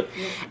 Well, that's Yeah. what,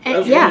 And- that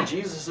was yeah. one of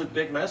Jesus'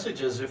 big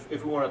messages.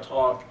 If we want to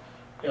talk,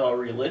 you know, a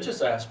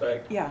religious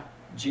aspect, Yeah.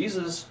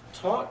 Jesus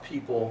taught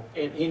people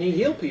and he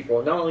healed people.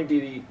 And not only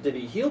did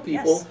he heal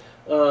people,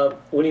 Yes.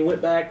 when he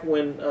went back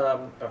when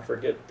I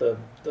forget the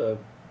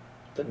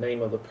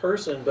name of the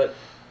person, but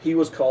he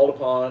was called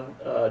upon.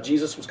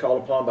 Jesus was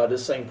called upon by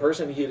this same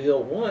person he had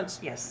healed once.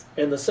 Yes.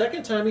 And the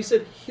second time he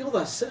said, "Heal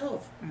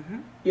thyself."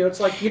 You know, it's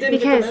like you didn't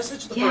get Because- the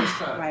message the yeah. first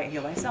time. Right.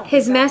 Heal thyself.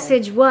 His Exactly.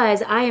 message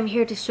was, I am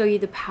here to show you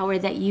the power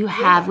that you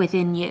have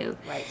within you.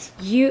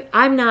 Right.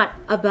 I'm not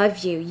above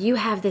you. You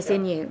have this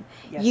in you.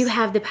 Yes. You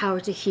have the power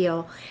to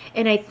heal.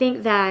 And I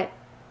think that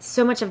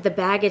so much of the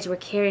baggage we're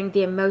carrying,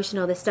 the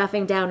emotional, the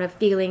stuffing down of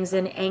feelings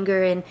and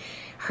anger and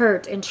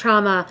hurt and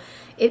trauma,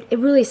 it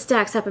really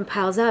stacks up and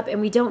piles up, and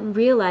we don't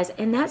realize,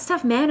 and that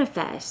stuff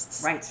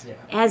manifests Right. Yeah.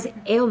 as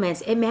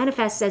ailments. It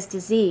manifests as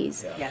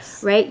disease. Yeah.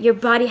 Yes. Right? Your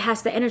body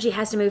the energy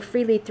has to move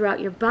freely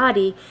throughout your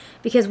body,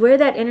 because where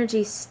that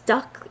energy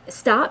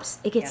stops,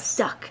 it gets Yes.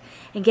 stuck.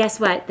 And guess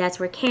what? That's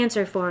where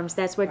cancer forms.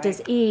 That's where Right.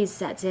 disease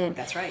sets in.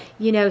 That's right.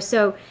 You know,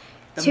 so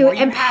The to more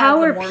you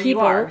empower have, the more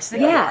people, you are, so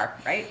you yeah. are,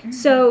 right?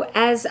 So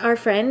as our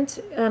friend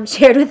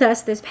shared with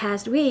us this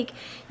past week,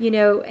 you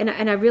know, and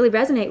I really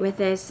resonate with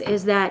this,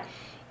 is that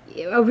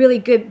a really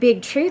good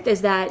big truth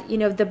is that, you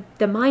know,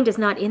 the mind is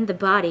not in the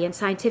body, and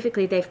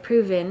scientifically they've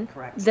proven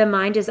Correct. the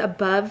mind is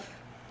above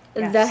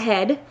the Yes.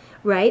 head,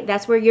 right?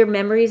 That's where your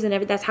memories and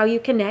that's how you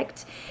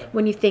connect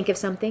when you think of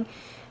something.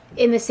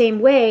 In the same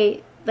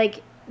way,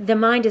 like, the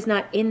mind is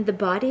not in the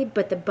body,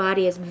 but the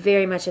body is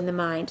very much in the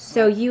mind.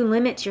 So you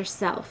limit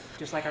yourself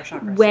Just like our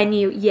chakras. when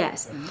yeah.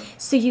 yes.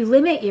 So you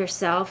limit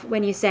yourself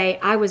when you say,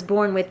 I was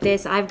born with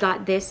this, I've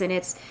got this, and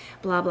it's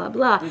blah blah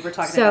blah. We were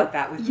talking So, about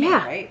that with me,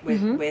 yeah. right?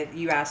 With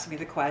you asked me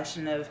the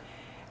question of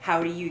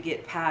how do you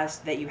get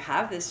past that you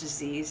have this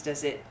disease?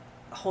 Does it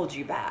hold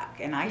you back?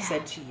 And I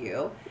said to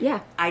you,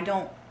 Yeah. I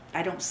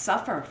don't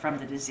suffer from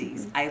the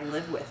disease. I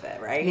live with it,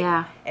 right?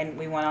 Yeah. And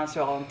we went on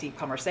to a deep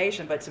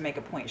conversation, but to make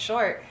a point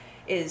short,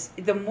 is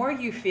the more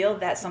you feel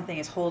that something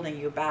is holding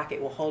you back, it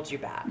will hold you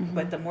back.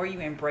 But the more you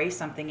embrace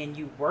something and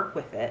you work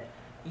with it,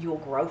 you will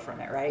grow from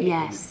it, right?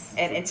 Yes.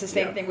 And it's the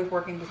same Yeah. thing with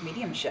working with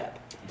mediumship.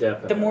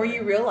 Definitely. The more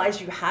you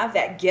realize you have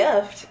that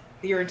gift,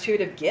 your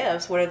intuitive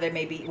gifts, whatever they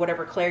may be,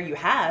 whatever clair you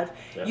have,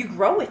 you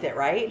grow with it,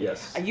 right?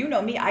 Yes. You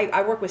know me,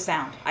 I work with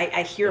sound.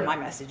 I hear Yeah. my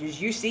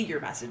messages. You see your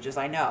messages,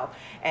 I know.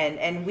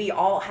 And we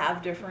all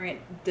have different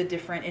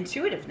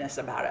intuitiveness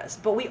about us,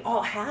 but we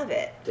all have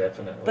it.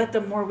 Definitely. But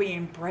the more we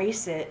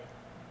embrace it,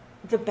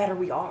 the better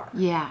we are.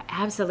 Yeah,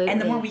 absolutely.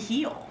 And the more we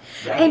heal.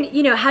 Right. And,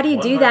 you know, how do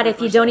you do that if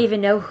you 100%. don't even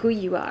know who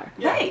you are?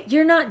 Yeah. Right.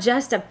 You're not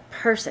just a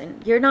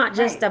person. You're not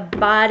just Right. a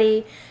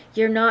body.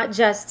 You're not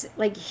just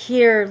like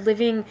here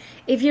living.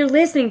 If you're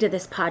listening to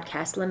this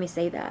podcast, let me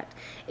say that.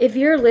 If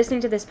you're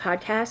listening to this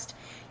podcast,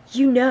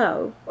 you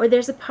know, or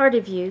there's a part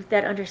of you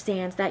that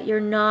understands that you're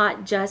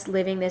not just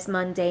living this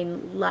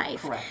mundane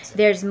life. Correct.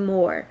 There's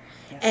more.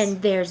 Yes.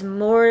 And there's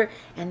more,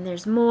 and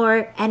there's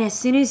more. And as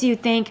soon as you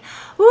think,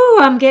 ooh,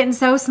 I'm getting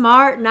so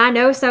smart and I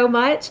know so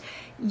much,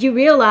 you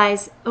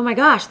realize, oh my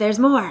gosh, there's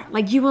more.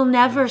 Like you will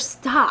never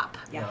stop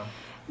Yeah.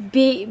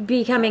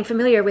 becoming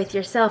familiar with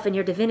yourself and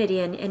your divinity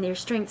and your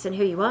strengths and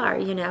who you are,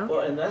 you know? Well,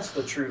 and that's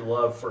the true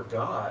love for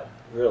God,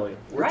 really.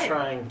 We're Right.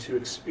 trying to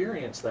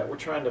experience that. We're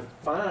trying to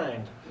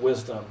find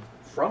wisdom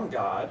from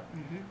God.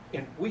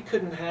 And we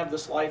couldn't have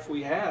this life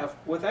we have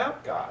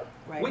without God.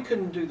 Right. We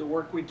couldn't do the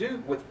work we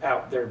do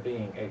without there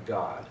being a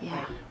God.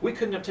 Yeah. We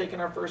couldn't have taken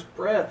our first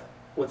breath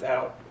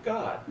without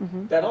God.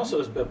 That also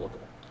is biblical.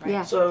 Right.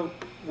 Yeah. So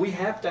we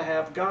have to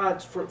have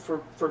God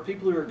for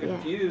people who are Yeah.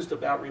 confused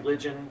about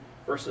religion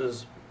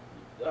versus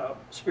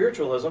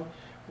spiritualism.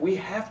 We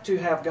have to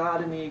have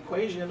God in the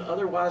equation,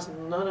 otherwise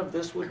none of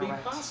this would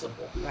Correct. be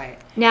possible. Right.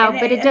 Now,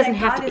 but it doesn't and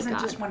have to be isn't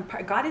God. just one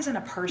part. God isn't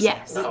a person.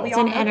 Yes, No. it's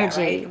all an know that,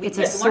 energy. right? We It's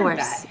a just learned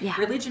source. that. Yeah.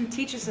 Religion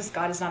teaches us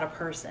God is not a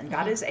person.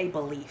 God is a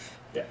belief.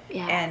 Yeah.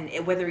 Yeah.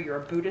 And whether you're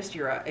a Buddhist,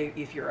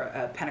 if you're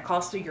a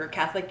Pentecostal, you're a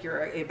Catholic,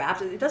 you're a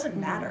Baptist, it doesn't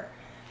matter.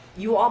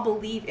 You all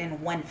believe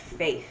in one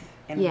faith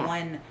and Yeah.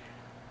 one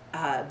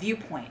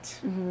viewpoint.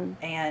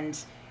 And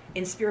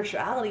in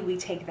spirituality, we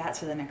take that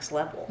to the next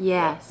level.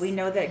 Yes. We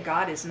know that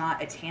God is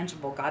not a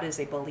tangible, God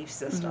is a belief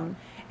system.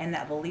 And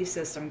that belief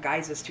system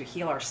guides us to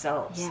heal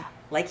ourselves Yeah.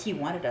 like He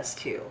wanted us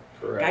to.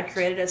 Correct. God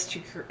created us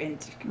to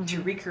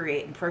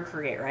recreate and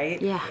procreate,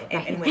 right? Yeah.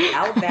 And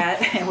without that,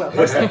 well,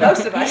 most of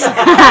us.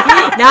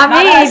 Not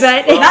me, us.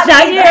 but Not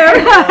not me,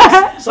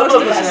 you. Some Most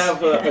of of us us.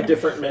 have a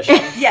different mission.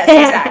 Yes,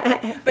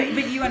 exactly.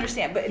 But you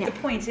understand. But Yeah. the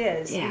point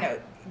is, Yeah. you know,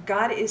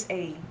 God is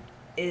a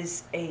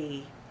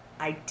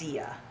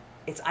idea.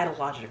 It's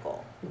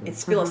ideological.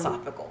 It's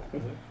philosophical,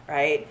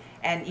 right?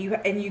 And you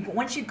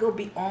once you go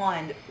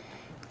beyond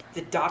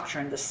the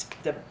doctrine,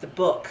 the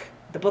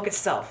book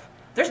itself.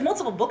 There's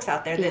multiple books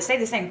out there Yeah. that say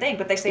the same thing,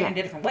 but they say it in a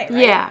different way,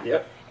 right? Yeah.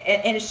 Yep.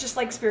 And it's just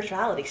like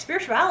spirituality.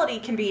 Spirituality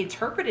can be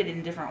interpreted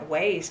in different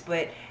ways,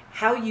 but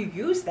how you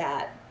use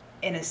that,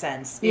 in a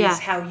sense, Yeah. is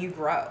how you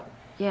grow.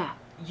 Yeah.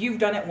 You've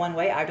done it one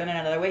way, I've done it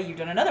another way, you've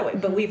done it another way.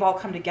 But we've all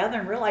come together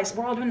and realized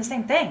we're all doing the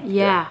same thing.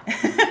 Yeah.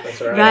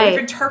 That's right. Right. We've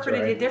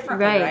interpreted That's it right.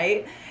 differently, Right.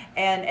 right?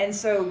 And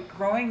so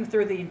growing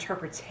through the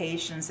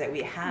interpretations that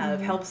we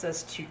have helps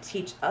us to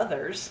teach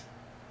others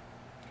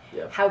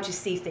Yep. how to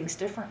see things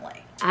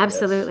differently.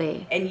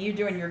 Absolutely. And you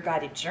doing your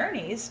guided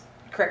journeys,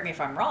 correct me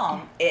if I'm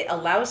wrong, it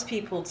allows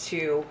people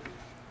to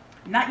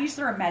not use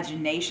their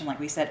imagination like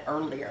we said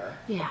earlier,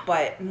 Yeah.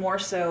 but more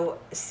so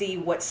see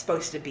what's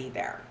supposed to be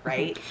there,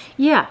 right?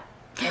 Yeah.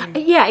 And-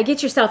 Yeah, it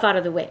gets yourself out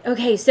of the way.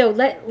 Okay, so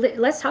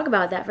let's talk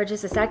about that for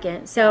just a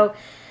second. So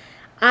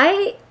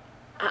I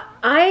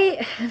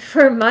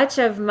for much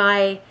of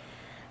my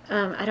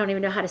I don't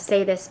even know how to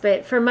say this,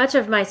 but for much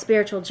of my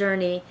spiritual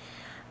journey,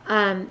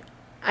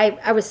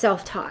 I was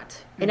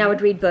self-taught, and I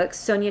would read books,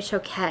 Sonia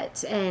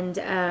Choquette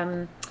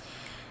and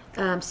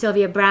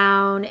Sylvia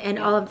Brown, and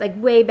all of, like,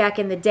 way back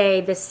in the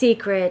day, The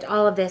Secret.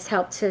 All of this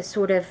helped to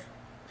sort of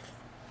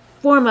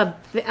form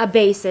a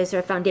basis or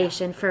a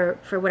foundation for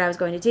what I was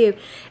going to do,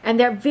 and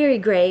they're very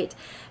great.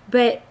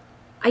 But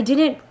I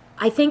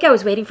think I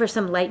was waiting for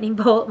some lightning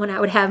bolt when I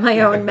would have my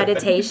own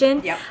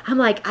meditation. Yep. I'm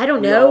like, I don't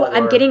We know. all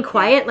I'm were. getting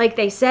quiet, like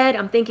they said.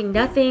 I'm thinking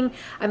nothing.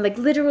 I'm like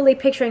literally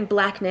picturing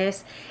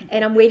blackness,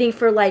 and I'm waiting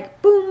for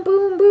like boom,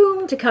 boom,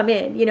 boom to come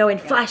in, in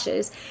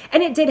flashes.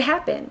 And it did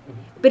happen,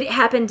 but it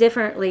happened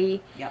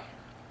differently Yep.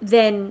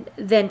 than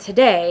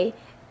today.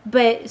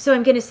 But so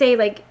I'm going to say,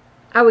 like,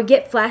 I would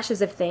get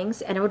flashes of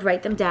things and I would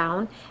write them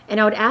down, and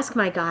I would ask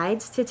my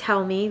guides to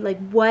tell me like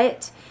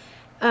what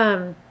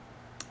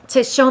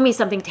to show me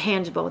something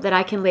tangible that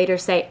I can later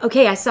say,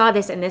 okay, I saw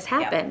this and this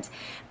happened.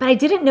 But I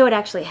didn't know it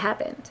actually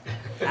happened.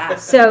 Ah.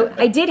 So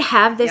I did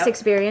have this Yep.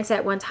 experience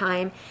at one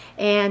time,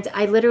 and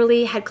I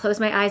literally had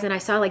closed my eyes and I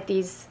saw like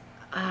these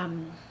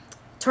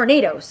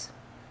tornadoes,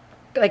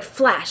 like a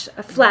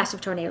flash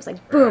of tornadoes,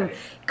 like boom, Right.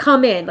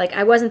 come in. Like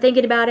I wasn't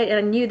thinking about it, and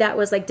I knew that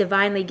was like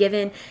divinely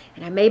given,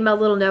 and I made my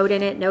little note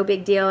in it, no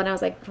big deal. And I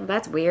was like, well,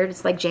 that's weird.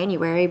 It's like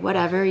January,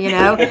 whatever,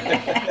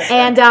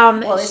 And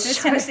Well, it's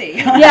just Tennessee.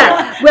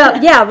 yeah,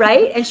 well, yeah,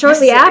 right. And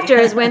shortly Mississippi. after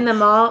is when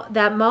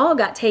that mall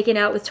got taken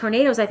out with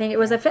tornadoes. I think it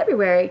was in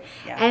February,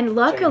 Yeah. and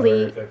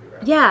luckily, January, February.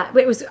 Yeah,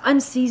 it was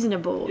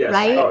unseasonable, Yes.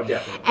 right? Oh,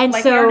 definitely. And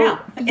Like so, we are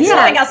now. It's yeah,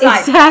 snowing outside.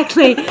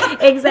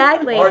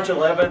 exactly. March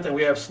 11th, and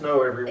we have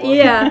snow everywhere.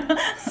 Yeah.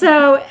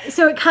 So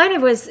it kind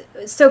of was.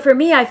 So for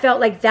me, I felt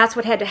like that's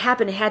what had to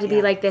happen. It had to be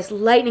Yeah. like this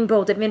lightning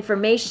bolt of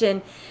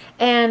information,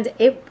 and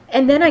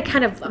then I'm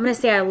going to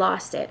say I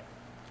lost it.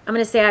 I'm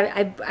going to say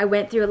I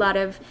went through a lot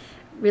of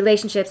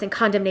relationships and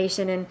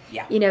condemnation and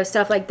Yeah.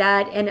 Stuff like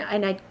that, and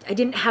I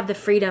didn't have the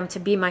freedom to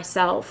be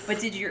myself.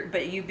 But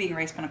you being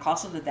raised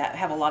Pentecostal, did that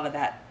have a lot of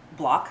that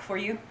block for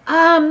you?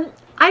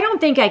 I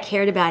don't think I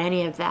cared about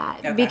any of that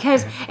Okay.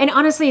 because, and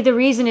honestly, the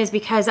reason is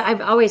because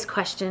I've always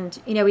questioned.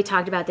 We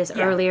talked about this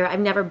Yeah. earlier. I've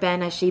never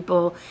been a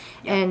sheeple,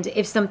 and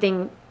if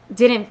something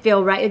didn't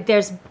feel right,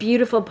 there's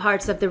beautiful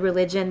parts of the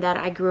religion that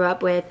I grew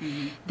up with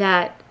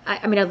that.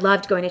 I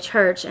loved going to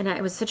church, and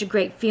it was such a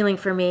great feeling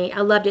for me.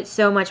 I loved it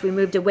so much. We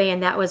moved away,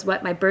 and that was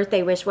what my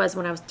birthday wish was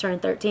when I was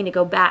turned 13 to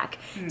go back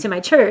to my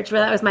church.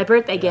 Well, that was my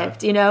birthday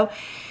gift,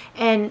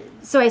 And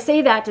so I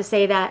say that to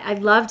say that I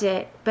loved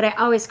it, but I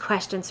always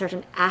questioned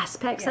certain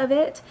aspects of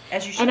it.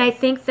 As you should. And I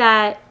think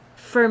that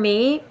for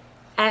me,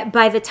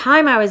 by the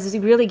time I was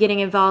really getting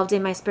involved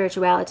in my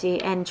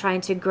spirituality and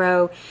trying to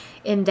grow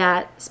in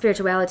that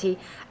spirituality,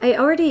 I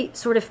already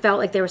sort of felt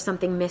like there was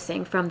something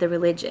missing from the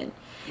religion.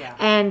 Yeah.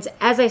 And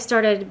as I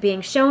started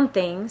being shown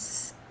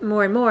things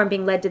more and more and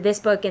being led to this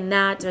book and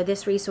that or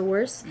this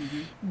resource,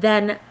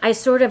 then I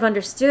sort of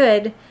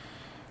understood,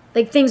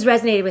 like, things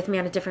resonated with me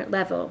on a different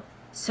level.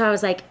 So I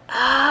was like,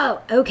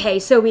 oh, okay,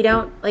 so we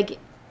don't, like,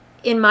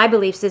 in my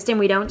belief system,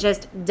 we don't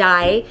just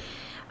die.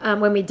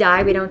 When we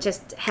die, we don't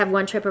just have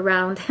one trip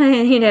around,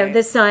 Right.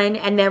 the sun,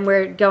 and then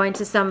we're going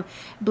to some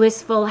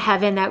blissful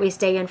heaven that we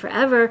stay in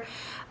forever.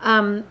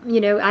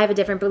 I have a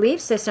different belief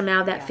system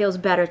now that feels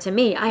better to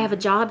me. I have a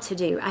job to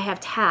do. I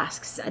have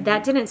tasks.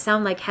 That didn't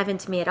sound like heaven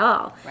to me at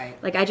all.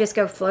 Right. Like, I just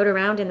go float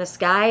around in the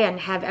sky and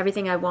have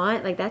everything I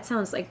want. Like, that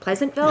sounds like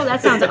Pleasantville.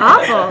 That sounds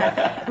awful,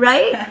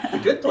 right? The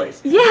good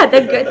place. Yeah,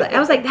 the good. I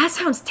was like, that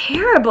sounds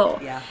terrible.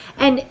 Yeah.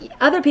 And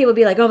other people would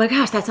be like, oh my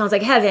gosh, that sounds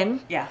like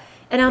heaven. Yeah.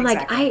 And I'm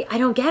Exactly. like, I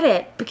don't get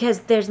it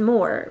because there's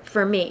more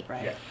for me.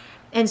 Right. Yeah.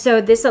 And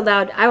so this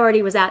allowed, I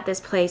already was at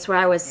this place where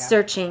I was Yeah.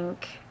 searching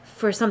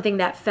for something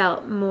that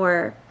felt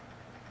more,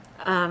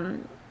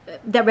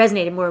 that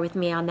resonated more with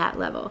me on that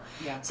level.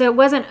 Yeah. So it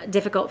wasn't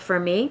difficult for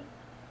me.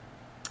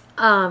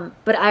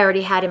 But I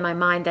already had in my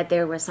mind that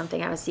there was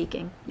something I was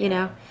seeking,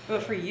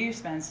 But for you,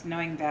 Spence,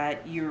 knowing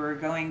that you were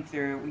going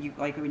through,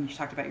 like when you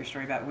talked about your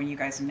story about when you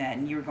guys met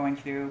and you were going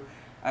through,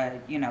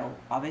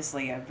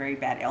 obviously a very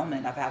bad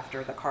ailment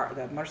after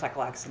the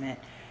motorcycle accident,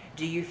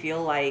 do you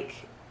feel like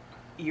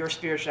your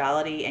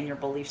spirituality and your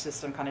belief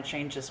system kind of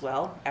changed as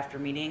well after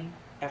meeting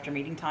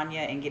Tanya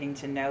and getting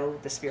to know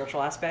the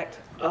spiritual aspect?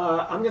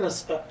 I'm going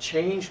to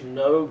change,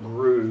 no,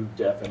 grew,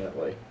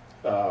 definitely.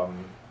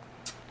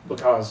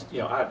 Because,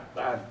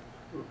 I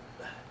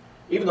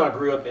even though I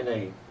grew up in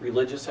a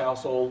religious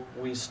household,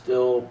 we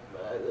still,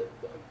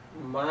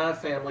 my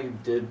family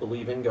did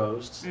believe in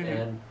ghosts.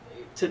 Mhm. And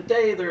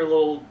today they're a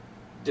little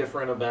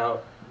different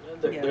about,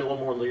 they're Yeah. a little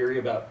more leery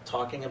about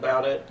talking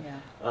about it. Yeah.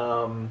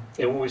 And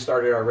when we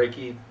started our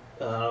Reiki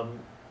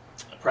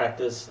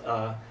practice,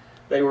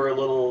 they were a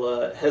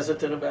little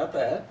hesitant about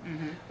that.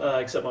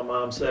 Except my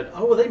mom said,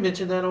 "Oh, well, they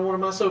mentioned that on one of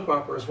my soap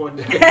operas one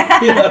day."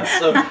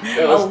 So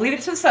that was, Leave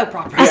it to the soap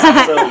opera.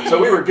 yeah, so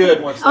we were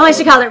good once. Oh, I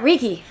should call it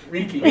Reiki,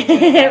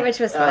 Reiki, which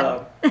was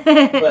fun. but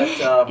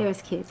It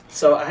was cute.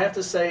 so I have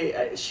to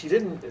say,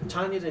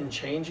 Tanya didn't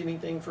change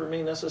anything for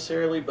me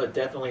necessarily, but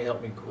definitely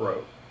helped me grow.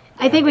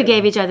 I think we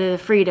gave each other the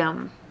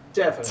freedom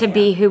Definitely to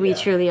be who we Yeah.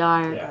 truly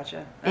are. Yeah.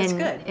 Gotcha. That's and,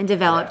 good. and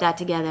develop Yeah. that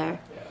together.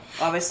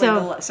 Obviously,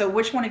 So- so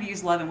which one of you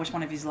is love and which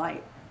one of you is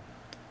light?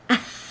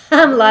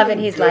 I'm loving.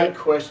 He's Good like,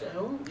 question.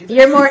 Oh, you think-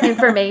 you're more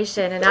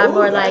information, and I'm Oh,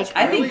 more that's like,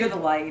 I think Really? you're the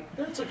light.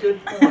 That's a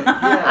good point.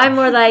 Yeah. I'm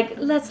more like,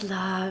 let's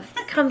love.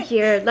 Come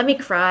here, let me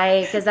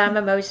cry because I'm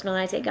emotional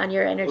and I take on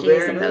your Well, energies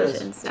there and it is.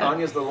 emotions. So.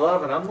 Tanya's the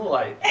love, and I'm the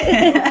light.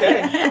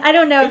 Okay. I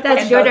don't know if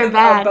that's And good both or of-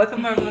 bad. Both of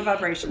them are the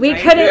vibrations. We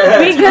right? couldn't Yeah,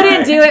 we that's couldn't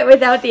right. do it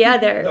without the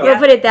other. No. We'll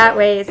put it that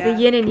way. It's Yeah.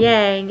 the yin and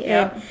yang.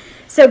 Yeah. And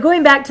so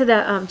going back to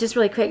the just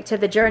really quick to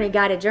the journey,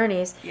 guided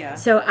journeys. Yeah.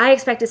 So I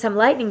expected some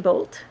lightning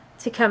bolt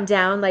to come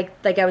down like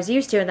I was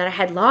used to, and that I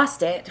had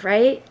lost it.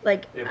 Right?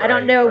 Like Yeah, I don't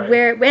right, know right.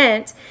 where it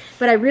went,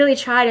 but I really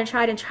tried and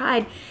tried and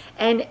tried.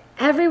 And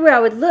everywhere I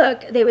would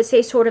look, they would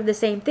say sort of the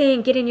same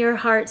thing. Get in your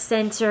heart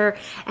center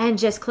and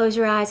just close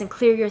your eyes and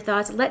clear your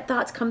thoughts. Let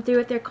thoughts come through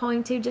if they're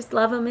going to. Just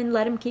love them and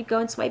let them keep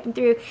going, swiping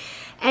through.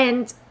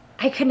 And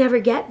I could never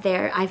get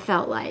there, I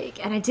felt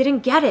like. And I didn't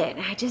get it.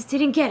 I just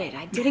didn't get it.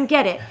 I didn't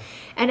get it.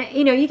 And,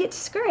 you get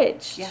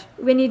discouraged Yeah.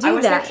 when you do I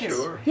was there that. too.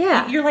 Sure.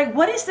 Yeah. You're like,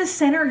 what is this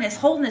centeredness,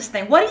 wholeness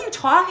thing? What are you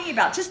talking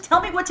about? Just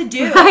tell me what to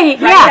do. Right, Is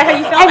that how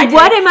you yeah. felt? I And did.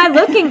 what am I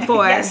looking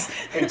for? Yes.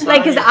 And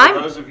Like, 'cause Tanya, I'm-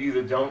 for those of you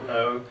that don't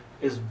know,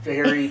 is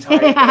very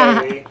type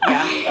A.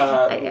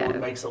 Yeah.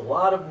 Makes a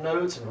lot of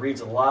notes and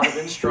reads a lot of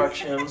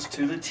instructions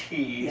to the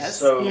T. Yes.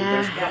 So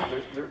Yeah.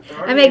 there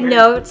I make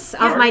notes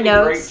off my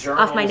notes.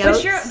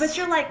 notes. But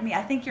you're like me.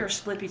 I think you're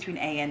split between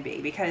A and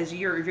B because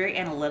you're very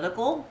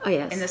analytical. Oh,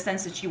 yes. In the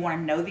sense that you want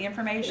to know the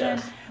information,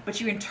 Yes. but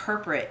you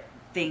interpret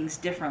things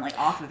differently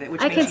off of it,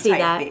 which I makes can you see type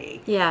that.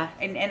 B. Yeah.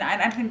 And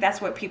I think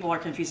that's what people are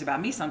confused about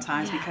me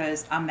sometimes Yeah.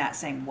 because I'm that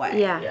same way.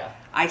 Yeah. Yeah.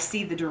 I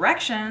see the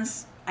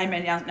directions. I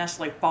may not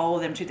necessarily follow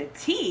them to the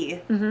T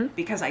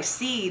because I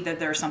see that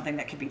there's something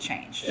that could be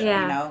changed.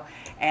 Yeah. You know,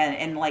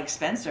 and like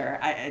Spencer,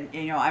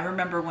 I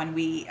remember when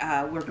we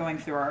were going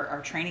through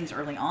our trainings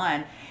early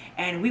on.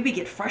 And we would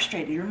get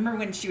frustrated. You remember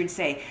when she would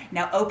say,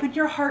 "Now open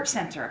your heart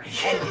center,"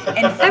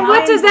 and And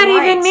what does that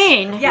even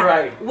mean? Yeah,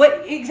 Right.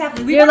 What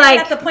exactly? We You're weren't like-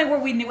 at the point where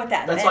we knew what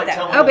that That's meant. like that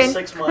telling Open. a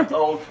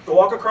 6-month-old to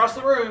walk across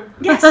the room.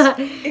 yes,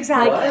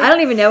 exactly. I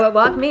don't even know what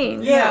walk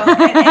means. You know,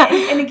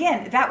 and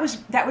again, that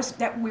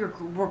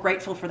we're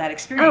grateful for that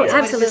experience. Oh, But at the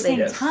absolutely. same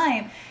Yes.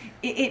 time,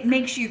 it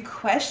makes you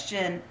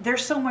question.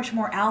 There's so much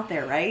more out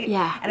there, right?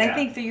 Yeah. And I Yeah.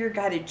 think through your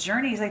guided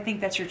journeys, I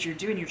think that's what you're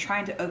doing. You're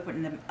trying to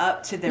open them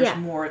up to there's Yeah.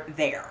 more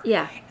there.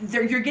 Yeah.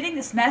 You're getting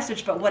this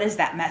message, but what is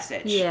that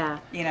message? Yeah.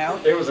 You know.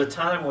 There was a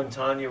time when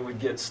Tanya would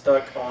get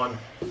stuck on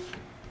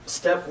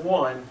step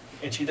 1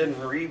 and she didn't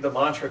read the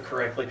mantra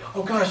correctly.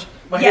 Oh gosh,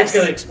 my Yes. head's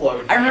going to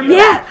explode. I remember Yeah,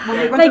 that. When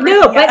we went like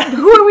through- no, yeah. but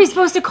who are we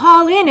supposed to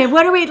call in, and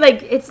what are we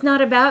like? It's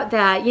not about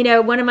that. You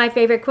know, one of my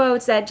favorite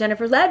quotes that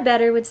Jennifer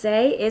Ledbetter would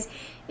say is,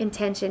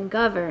 "Intention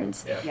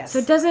governs." Yeah. Yes. So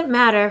it doesn't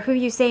matter who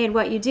you say and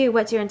what you do.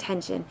 What's your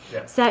intention?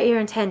 Yeah. Set your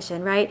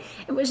intention, right?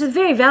 Which is a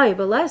very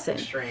valuable lesson.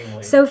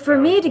 Extremely So for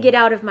me to valuable. get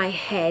out of my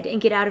head and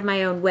get out of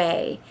my own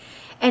way,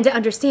 and to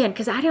understand,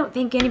 because I don't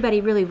think anybody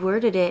really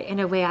worded it in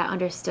a way I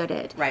understood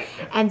it. Right.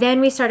 And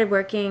then we started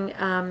working.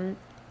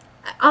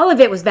 All of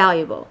it was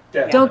valuable.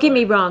 Definitely. Don't get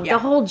me wrong. Yeah. The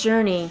whole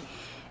journey,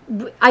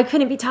 I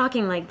couldn't be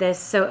talking like this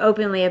so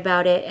openly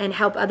about it and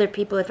help other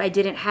people if I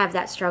didn't have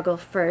that struggle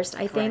first,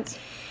 I think. Correct.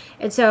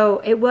 And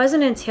so it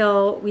wasn't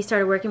until we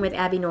started working with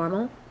Abby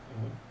Normal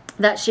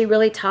that she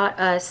really taught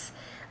us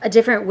a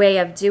different way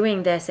of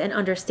doing this and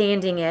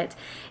understanding it.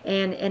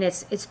 And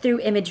it's through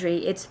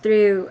imagery. It's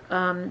through,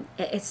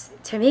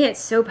 to me, it's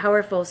so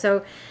powerful.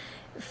 So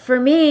for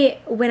me,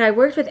 when I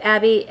worked with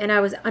Abby and I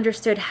was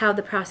understood how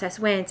the process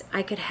went,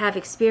 I could have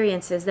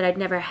experiences that I'd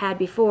never had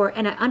before,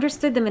 and I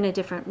understood them in a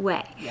different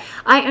way. Yeah.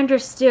 I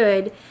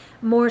understood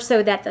more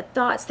so that the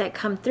thoughts that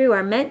come through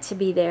are meant to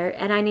be there,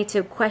 and I need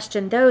to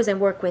question those and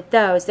work with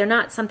those. They're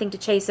not something to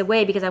chase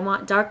away because I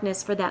want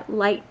darkness for that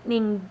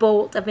lightning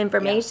bolt of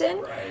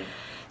information. Right.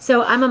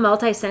 So I'm a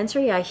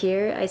multi-sensory. I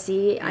hear, I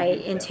see,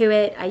 I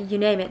intuit, you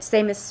name it.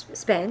 Same as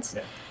Spence,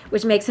 Yeah.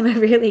 which makes him a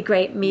really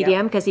great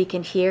medium because he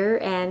can hear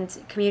and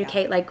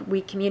communicate like we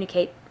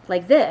communicate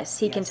like this.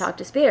 He can Yes. talk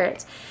to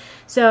spirits.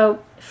 So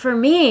for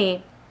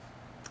me,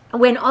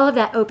 when all of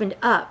that opened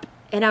up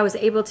and I was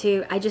able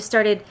to, I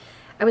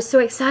was so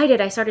excited.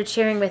 I started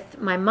sharing with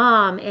my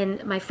mom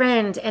and my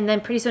friend, and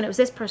then pretty soon it was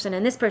this person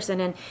and this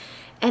person,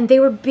 and they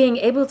were being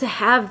able to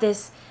have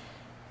this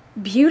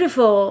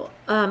beautiful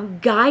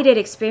guided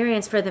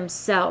experience for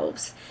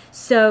themselves.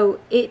 So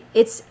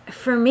it's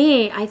for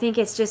me, I think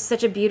it's just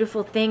such a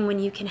beautiful thing when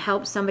you can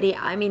help somebody.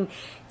 I mean,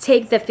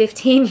 take the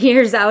 15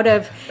 years out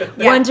of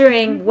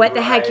wondering what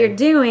the heck you're Right.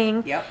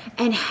 doing, Yep.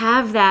 and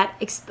have that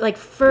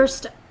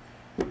first.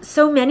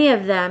 So many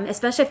of them,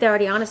 especially if they're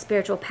already on a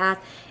spiritual path,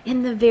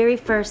 in the very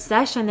first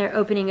session, they're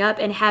opening up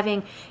and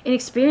having an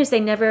experience they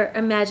never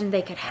imagined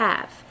they could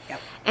have. Yep.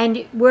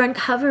 And we're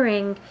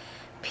uncovering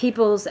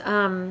people's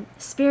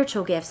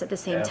spiritual gifts at the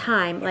same Yeah.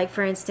 time. Like,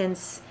 for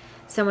instance,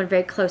 someone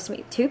very close to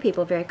me, 2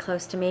 people very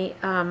close to me,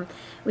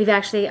 we've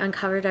actually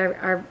uncovered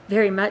our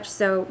very much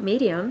so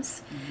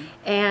mediums,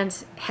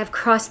 and have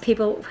crossed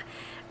people.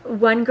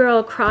 One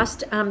girl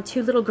crossed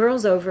 2 little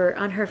girls over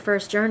on her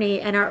first journey,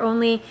 and our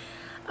only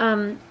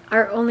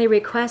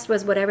request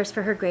was whatever's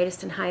for her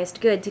greatest and highest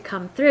good to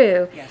come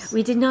through. Yes.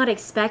 We did not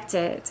expect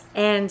it.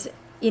 And,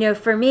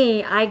 for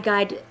me, I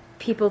guide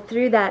people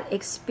through that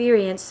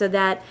experience so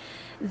that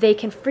they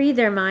can free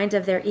their mind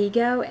of their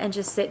ego and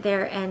just sit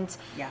there and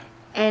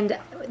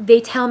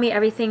they tell me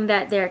everything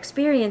that they're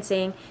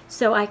experiencing,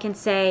 so I can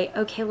say,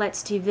 okay,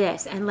 let's do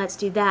this and let's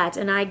do that.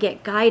 And I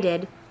get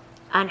guided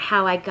on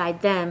how I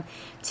guide them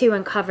to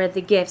uncover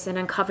the gifts and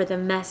uncover the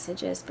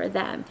messages for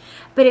them.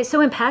 But it's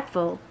so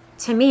impactful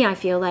to me, I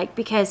feel like,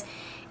 because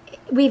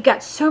we've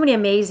got so many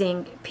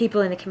amazing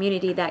people in the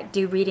community that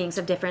do readings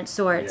of different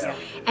sorts, Yeah.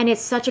 and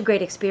it's such a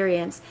great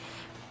experience.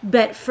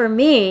 But for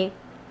me,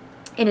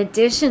 in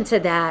addition to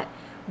that,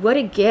 what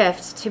a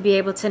gift to be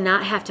able to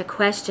not have to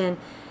question,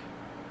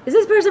 is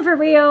this person for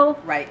real?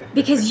 Right.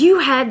 Because you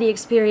had the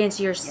experience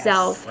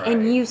yourself, Yes.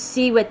 and Right. you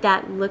see what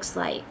that looks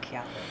like.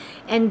 Yeah.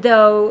 And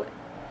though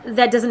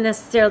that doesn't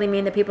necessarily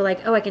mean that people are like,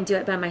 oh, I can do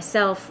it by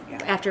myself Yeah.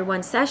 after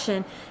one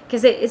session,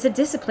 because it's a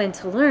discipline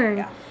to learn,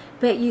 Yeah.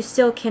 but you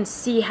still can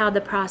see how the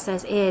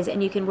process is,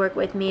 and you can work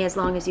with me as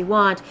long as you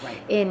want Right.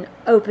 in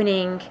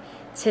opening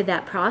to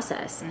that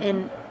process.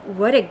 And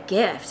what a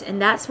gift.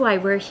 And that's why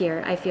we're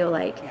here. I feel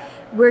like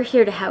we're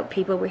here to help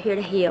people. We're here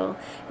to heal.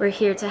 We're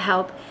here to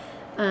help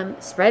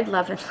spread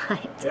love and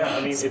light. Yeah,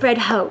 I mean, spread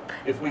hope.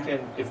 If we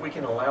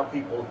can allow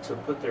people to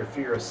put their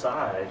fear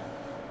aside,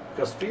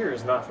 because fear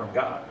is not from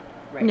God.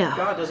 Right. No.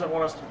 God doesn't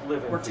want us to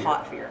live in We're fear.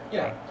 taught fear.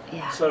 Yeah. Right.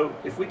 Yeah. So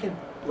if we can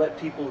let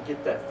people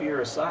get that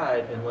fear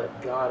aside and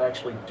let God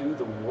actually do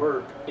the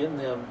work in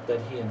them that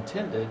He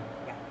intended,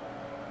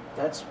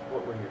 that's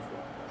what we're here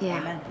for. Yeah.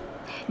 Amen.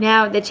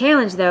 Now, the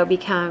challenge, though,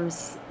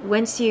 becomes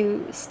once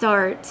you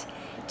start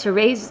to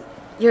raise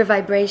your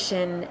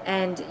vibration,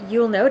 and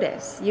you will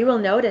notice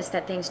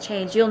that things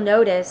change. You'll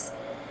notice,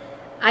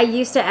 I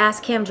used to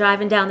ask him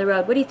driving down the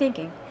road, what are you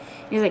thinking?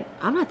 He's like,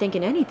 I'm not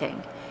thinking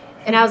anything.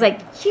 And I was like,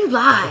 you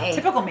lie.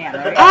 Typical man,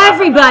 right?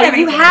 Everybody,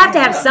 you have to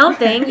have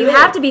something. You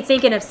have to be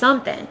thinking of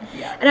something.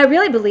 Yeah. And I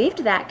really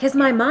believed that because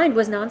my mind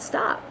was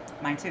nonstop.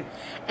 Mine too.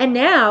 And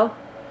now,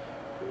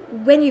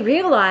 when you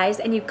realize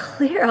and you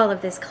clear all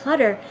of this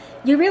clutter,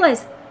 you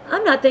realize,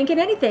 I'm not thinking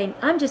anything.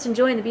 I'm just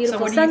enjoying the So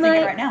beautiful what are you sunlight.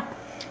 thinking right now?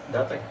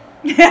 Nothing.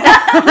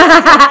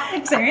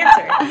 Same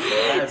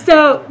answer.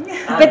 So,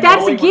 but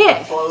that's a going with the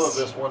gift. flow of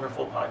this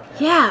wonderful podcast.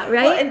 Yeah,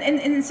 right? Well,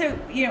 and so,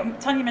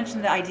 Tanya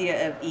mentioned the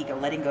idea of ego,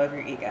 letting go of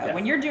your ego. Yeah.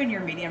 When you're doing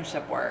your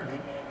mediumship work,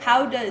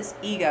 how does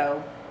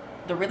ego,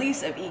 the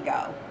release of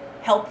ego,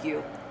 help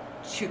you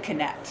to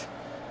connect?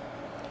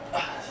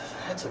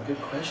 That's a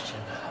good question.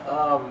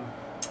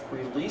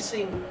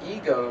 Releasing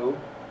ego,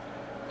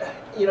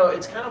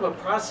 it's kind of a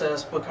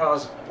process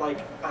because,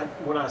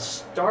 when I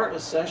start a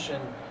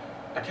session,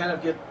 I kind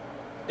of get,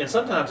 and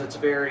sometimes it's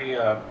very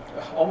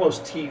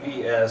almost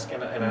TV-esque,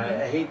 and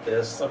I hate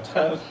this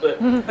sometimes, but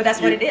But that's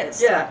what it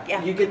is.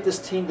 Yeah, you get this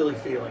tingly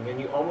feeling, and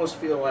you almost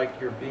feel like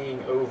you're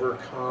being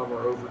overcome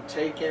or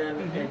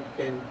overtaken,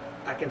 and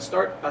I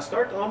start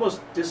to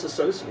almost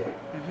disassociate,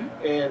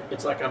 and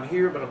it's like I'm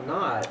here but I'm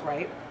not.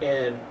 Right.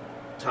 And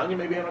Tanya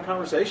may be having a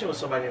conversation with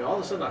somebody, and all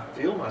of a sudden I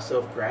feel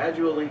myself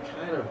gradually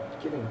kind of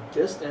getting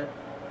distant,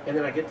 and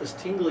then I get this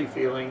tingly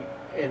feeling,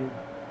 and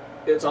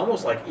it's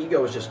almost like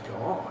ego is just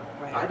gone.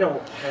 Right. I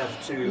don't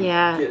have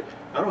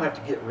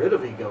to get rid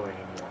of ego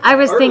anymore. I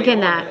was Early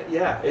thinking on,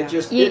 that. it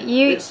just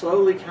You- it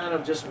slowly kind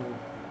of just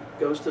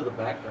goes to the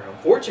background.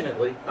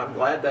 Fortunately, I'm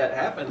glad that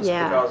happens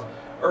because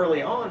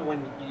early on,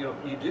 when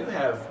you do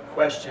have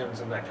questions,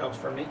 and that comes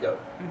from ego.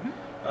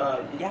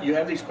 You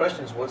have these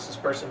questions. What's this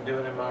person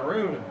doing in my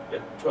room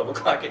at 12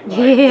 o'clock at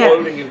night,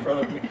 floating in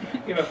front of me?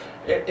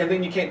 And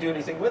then you can't do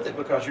anything with it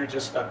because you're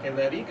just stuck in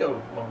that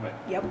ego moment.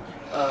 Yep.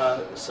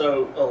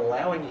 So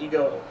allowing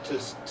ego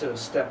to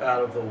step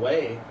out of the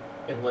way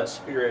and let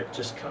spirit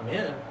just come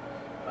in,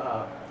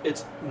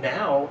 it's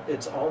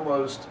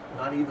almost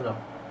not even a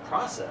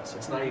process.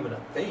 It's not even a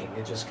thing.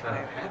 It just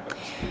kind of happens.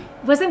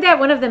 Wasn't that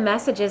one of the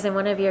messages in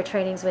one of your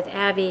trainings with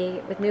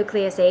Abby with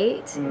Nucleus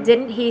 8?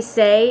 Didn't he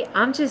say,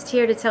 I'm just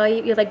here to tell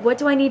you, you're like, what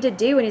do I need to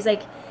do? And he's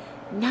like,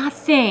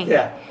 nothing.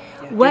 Yeah.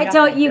 What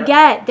don't you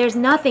get? There's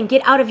nothing.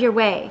 Get out of your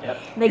way. Yep.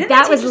 Like Didn't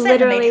that they was teach us that in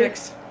the literally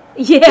Matrix?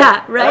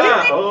 Yeah,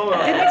 right?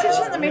 Didn't they teach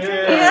us in the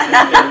Matrix?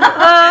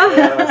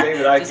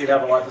 David Icke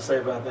have a lot to say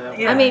about that.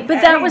 Yeah. I mean,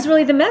 but that was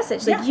really the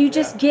message. Like you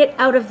just get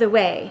out of the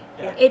way.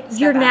 Yeah.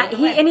 You're Step out of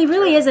the way. and he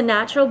really is a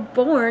natural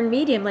born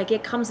medium. Like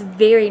it comes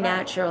very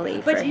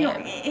naturally for But him.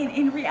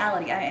 in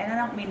reality, and I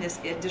don't mean this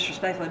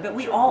disrespectfully, but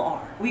we all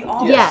are. We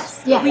all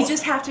Yes, are. yes. We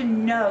just have to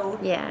know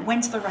Yeah.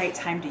 when's the right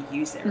time to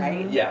use it,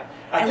 right? Yeah.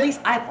 At least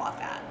I thought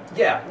that.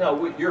 Yeah,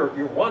 no, you're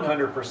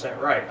 100%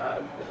 right.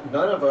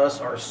 None of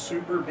us are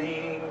super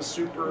beings,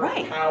 super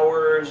Right.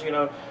 powers.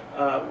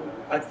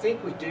 I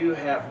think we do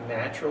have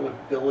natural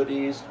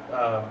abilities,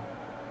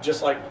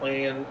 just like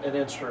playing an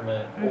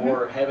instrument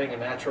or having a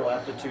natural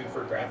aptitude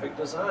for graphic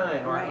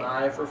design or an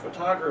eye for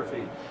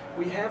photography.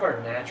 We have our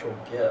natural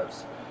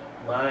gifts.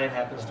 Mine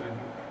happens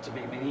to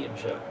be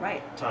mediumship.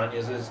 Right.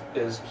 Tanya's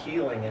is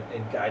healing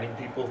and guiding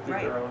people through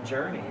Right. their own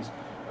journeys.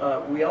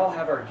 We all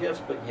have our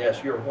gifts, but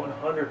yes, you're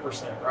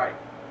 100% right.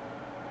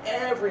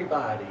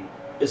 Everybody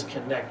is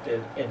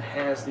connected and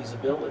has these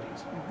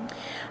abilities.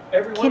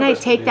 Every one Can of I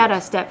us take do that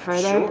this. a step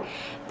further? Sure.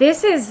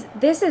 This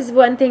is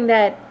one thing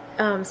that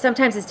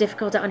sometimes is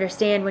difficult to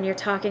understand when you're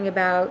talking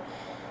about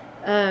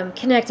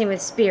connecting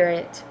with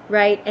spirit,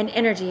 right? And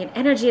energy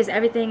is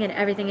everything, and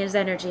everything is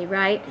energy,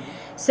 right?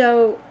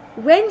 So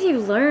when you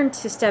learn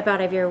to step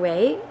out of your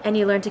way and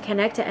you learn to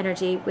connect to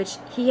energy, which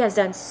he has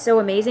done so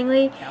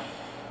amazingly. Yeah.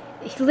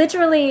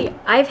 Literally,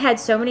 I've had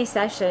so many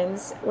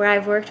sessions where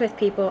I've worked with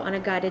people on a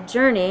guided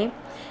journey,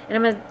 and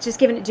I'm gonna just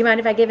do you mind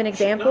if I give an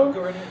example? No,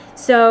 go right ahead.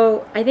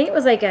 So I think it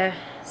was like a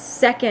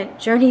second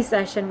journey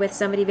session with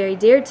somebody very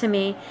dear to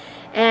me,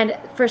 and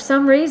for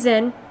some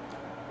reason,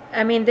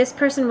 I mean, this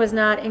person was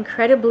not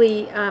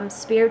incredibly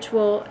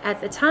spiritual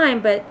at the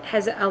time, but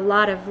has a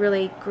lot of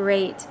really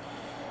great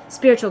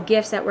spiritual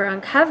gifts that we're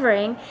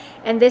uncovering.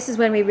 And this is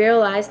when we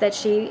realized that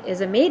she is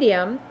a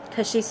medium,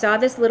 because she saw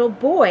this little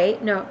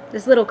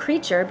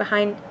creature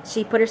behind.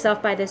 She put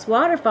herself by this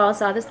waterfall,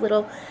 saw this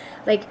little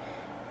like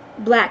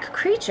black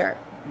creature,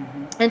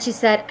 And she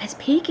said, "It's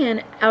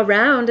peeking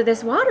around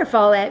this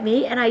waterfall at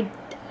me, and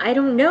I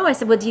don't know." I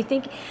said, "Well, do you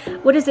think,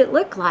 what does it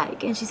look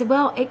like?" And she said,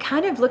 "Well, it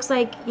kind of looks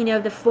like,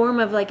 the form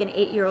of like an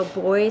 8-year-old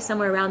boy,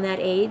 somewhere around that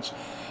age."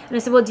 And I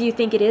said, "Well, do you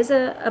think it is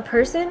a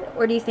person,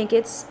 or do you think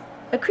it's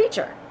a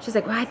creature?" She's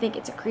like, "Well, I think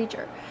it's a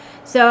creature."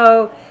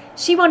 So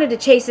she wanted to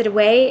chase it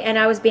away, and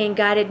I was being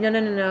guided,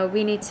 no,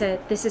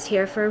 this is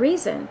here for a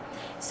reason.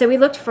 So we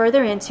looked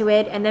further into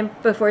it, and then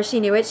before she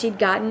knew it, she'd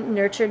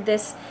nurtured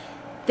this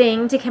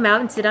thing to come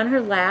out and sit on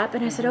her lap.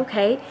 And I said,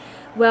 "Okay,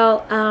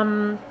 well,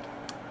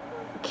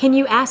 can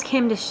you ask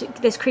him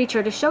this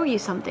creature to show you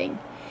something?"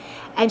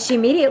 And she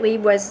immediately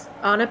was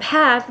on a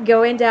path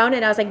going down,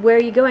 and I was like, "Where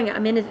are you going?"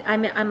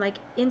 I'm like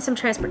in some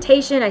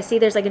transportation. I see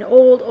there's like an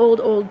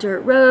old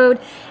dirt road,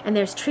 and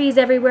there's trees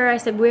everywhere. I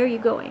said, "Where are you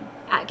going?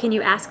 Can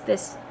you ask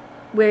this?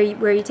 Where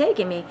are you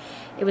taking me?"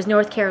 It was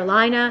North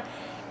Carolina.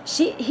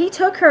 He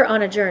took her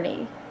on a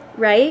journey,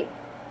 right,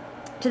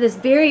 to this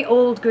very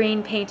old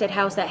green painted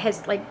house that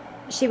has like,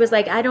 she was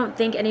like, "I don't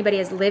think anybody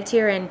has lived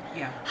here in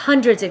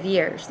hundreds of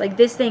years. Like,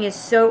 this thing is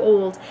so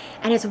old,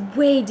 and it's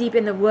way deep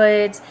in the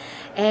woods."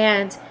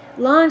 And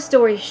long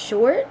story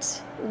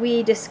short,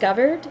 we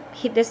discovered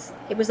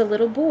it was a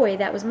little boy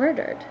that was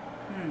murdered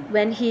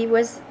when he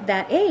was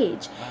that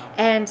age. Wow.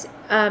 And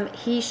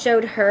he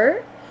showed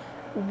her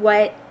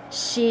what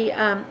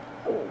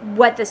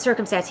the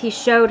circumstance. He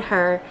showed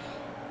her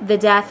the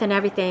death and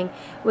everything.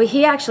 Well,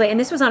 he actually, and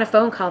this was on a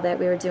phone call that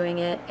we were doing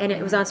it, and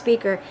it was on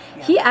speaker.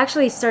 Yeah. He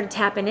actually started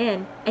tapping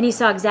in, and he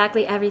saw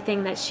exactly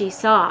everything that she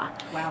saw.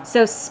 Wow.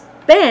 So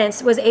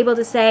Spence was able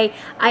to say,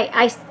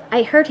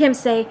 I heard him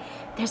say,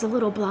 "There's a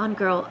little blonde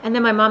girl," and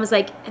then my mom was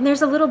like, "And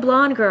there's a little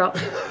blonde girl."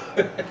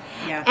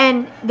 Yeah.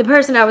 And the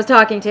person I was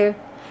talking to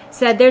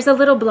said, "There's a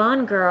little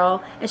blonde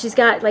girl, and she's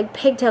got like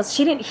pigtails."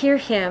 She didn't hear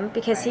him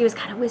because he was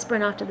kind of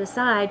whispering off to the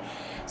side.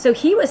 So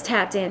he was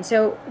tapped in.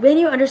 So when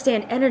you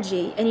understand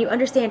energy and you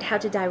understand how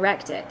to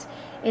direct it,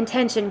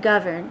 intention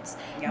governs.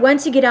 Yep.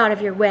 Once you get out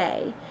of your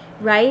way,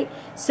 right?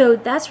 So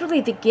that's really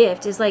the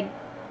gift, is like,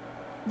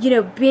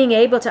 being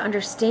able to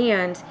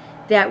understand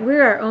that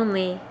we're our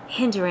only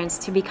hindrance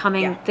to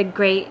becoming the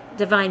great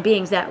divine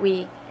beings that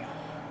we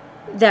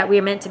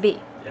are meant to be,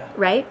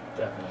 right?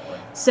 Definitely.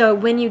 So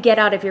when you get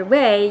out of your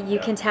way, you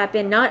can tap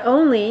in. Not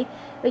only,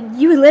 like,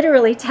 you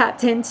literally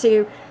tapped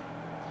into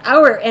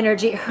our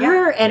energy,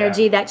 her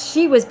energy that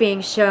she was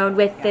being shown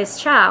with this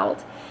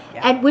child,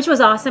 and which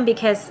was awesome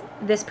because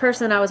this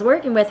person I was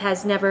working with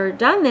has never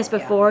done this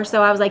before.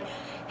 So I was like,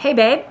 "Hey,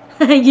 babe,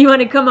 you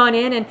want to come on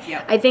in? And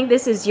I think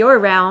this is your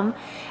realm."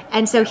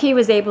 And so he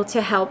was able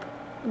to help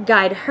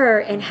guide her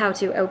in how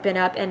to open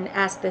up and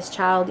ask this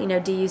child,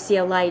 "Do you see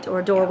a light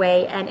or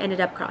doorway?" And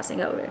ended up crossing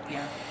over.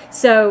 Yeah.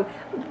 So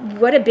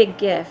what a big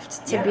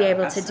gift to be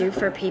able to do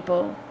for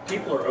people.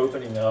 People are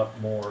opening up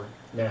more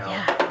now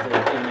than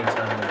any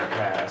time in the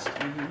past.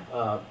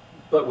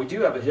 But we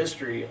do have a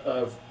history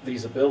of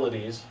these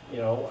abilities.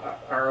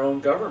 Our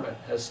own government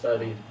has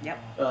studied.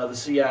 The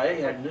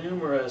CIA had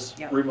numerous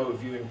remote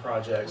viewing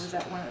projects.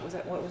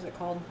 What was it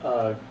called?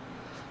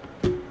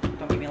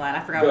 Don't give me a line. I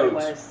forgot what it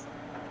was.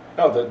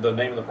 Oh, the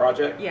name of the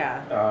project?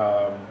 Yeah.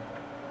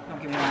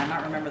 Don't give me a line. I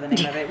don't remember the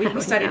name of it.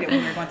 We studied it when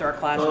we were going through our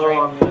classes,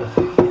 right?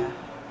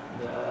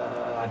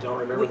 I don't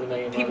remember the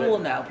name of it. People will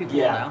know. People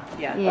will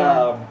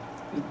know.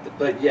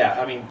 But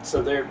I mean,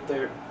 so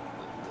they're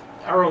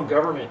our own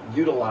government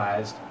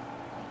utilized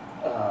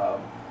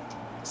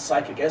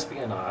psychic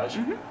espionage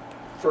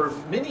for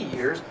many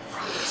years.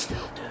 Probably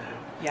still do.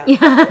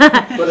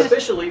 But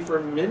officially for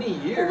many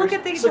years. Well, look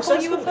at the whole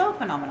UFO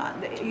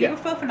phenomenon. The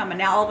UFO phenomenon.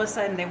 Now all of a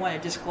sudden they want to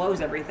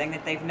disclose everything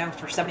that they've known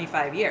for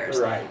 75 years.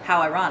 Right.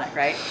 How ironic,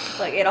 right?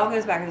 Like, it all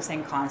goes back to the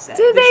same concept.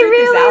 Do they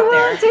really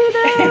want to,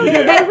 though? Do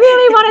they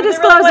really want to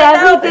disclose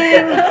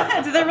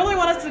everything? Do they really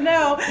want us to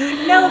know?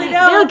 No, they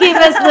don't. They'll give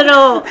us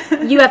little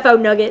UFO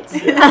nuggets,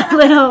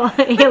 little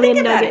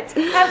alien nuggets.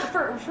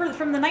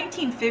 From the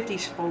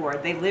 1950s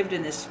forward, they lived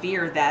in this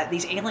fear that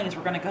these aliens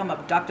were going to come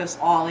abduct us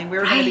all, and we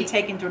were going to be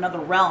taken to another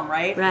realm,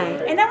 right?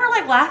 And now we're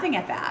like laughing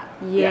at that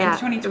in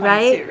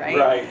 2022,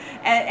 right?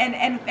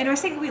 And I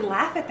was thinking we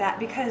laugh at that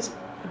because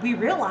we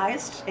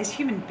realized as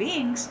human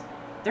beings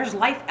there's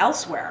life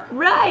elsewhere.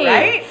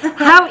 Right?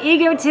 How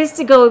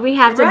egotistical we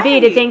have to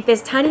be to think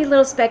this tiny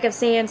little speck of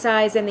sand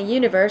size in the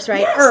universe,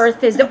 right? Yes.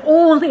 Earth is the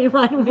only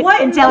one with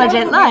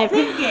intelligent life.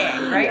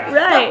 Thinking,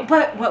 right?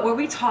 But what were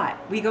we taught?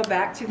 We go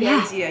back to the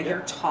idea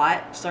you're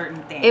taught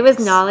certain things. It was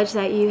knowledge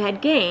that you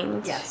had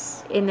gained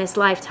in this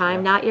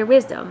lifetime, not your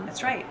wisdom.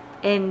 That's right.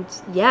 And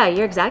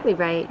you're exactly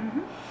right.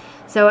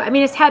 So, I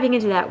mean, it's tapping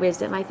into that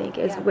wisdom, I think,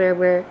 is where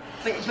we're...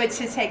 But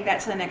to take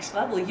that to the next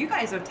level, you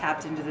guys have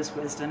tapped into this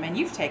wisdom, and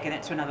you've taken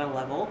it to another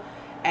level,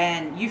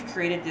 and you've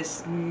created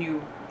this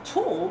new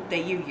tool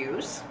that you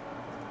use.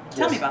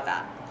 Tell me about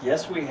that.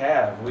 Yes, we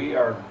have. We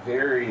are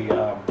very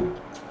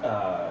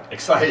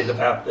excited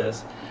about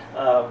this.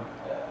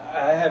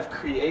 I have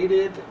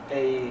created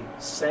a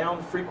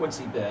sound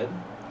frequency bed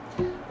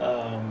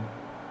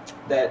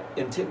that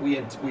we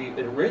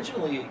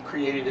originally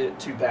created it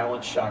to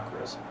balance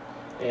chakras.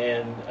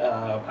 And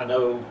I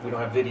know we don't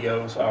have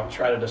video, so I'll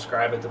try to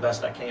describe it the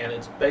best I can.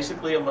 It's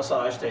basically a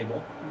massage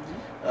table.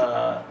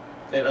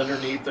 And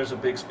underneath there's a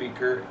big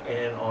speaker,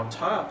 and on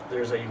top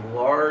there's a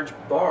large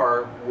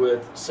bar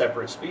with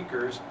separate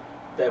speakers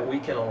that we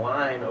can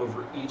align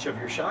over each of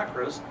your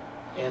chakras.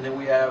 And then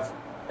we have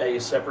a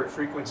separate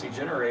frequency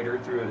generator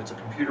through it. It's a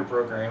computer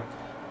program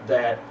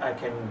that I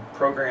can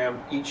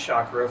program each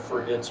chakra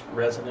for its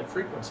resonant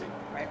frequency.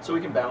 Right. So we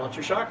can balance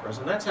your chakras,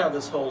 and that's how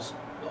this whole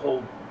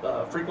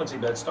frequency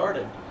bed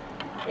started.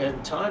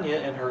 And Tanya,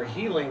 in her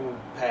healing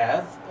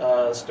path,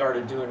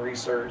 started doing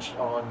research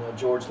on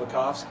George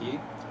Lakhovsky,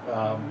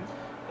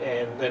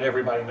 and then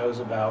everybody knows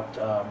about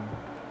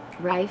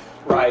Rife.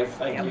 Rife.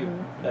 Thank Yep.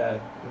 you.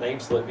 Name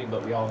slipped me,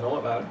 but we all know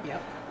about it.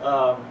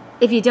 Yep.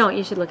 If you don't,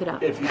 you should look it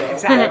up. If you don't,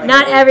 Exactly.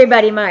 Not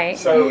everybody might.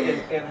 So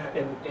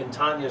in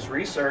Tanya's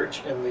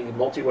research in the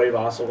multi-wave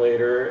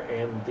oscillator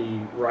and the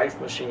Rife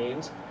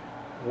machines,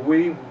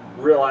 we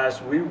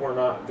realized we were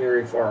not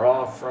very far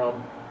off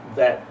from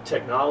that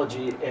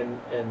technology and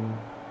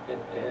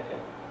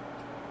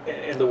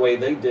the way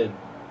they did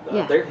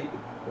Yeah. their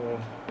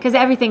Because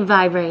everything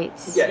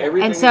vibrates. Yeah,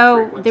 everything And is so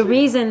frequency. the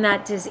reason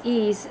that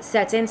disease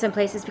sets in some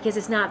places is because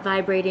it's not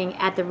vibrating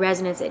at the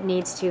resonance it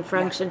needs to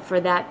function for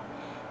that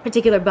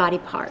particular body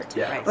part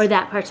Yeah. Right. or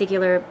that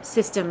particular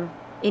system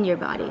in your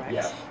body. Right.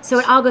 Yeah. So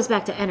it all goes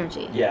back to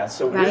energy. Yeah,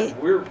 so Right?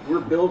 we're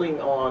building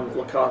on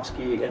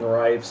Lakhovsky and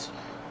Rife's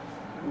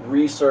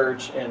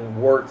research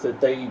and work that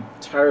they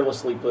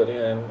tirelessly put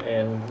in,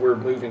 and we're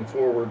moving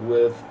forward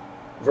with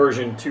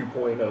version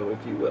 2.0, if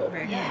you will.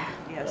 Very good. Yeah.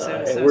 Yeah. So,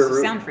 And so it's we're-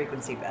 a sound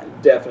frequency bed.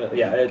 Definitely,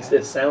 yeah. Okay.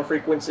 It's sound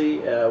frequency.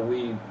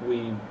 We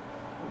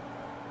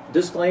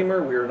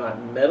disclaimer: we are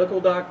not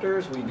medical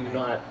doctors. We do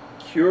not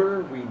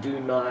cure. We do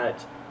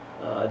not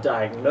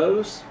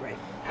diagnose. Right.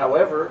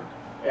 However,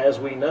 as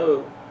we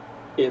know,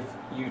 if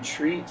you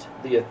treat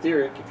the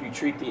etheric, if you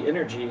treat the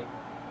energy,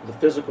 the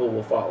physical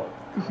will follow.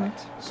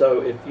 Correct.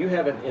 So if you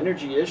have an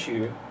energy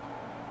issue,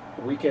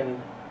 we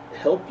can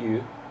help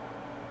you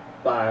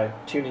by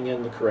tuning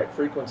in the correct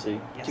frequency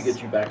to Yes.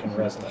 get you back in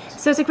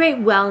resonance. So it's a great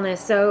wellness.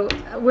 So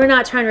we're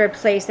not trying to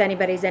replace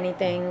anybody's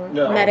anything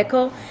No.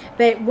 medical,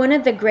 but one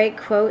of the great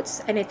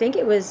quotes, and I think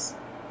it was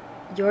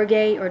George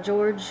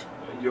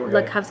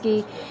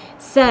Lakhovsky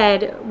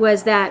said,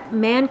 was that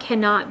man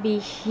cannot be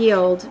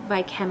healed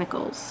by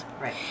chemicals.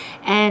 Right.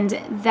 And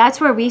that's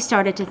where we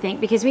started to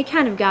think, because we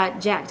kind of got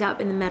jacked up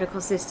in the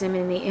medical system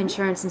and the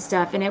insurance and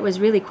stuff, and it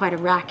was really quite a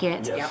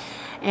racket. Yes. Yep.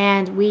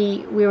 And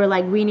we were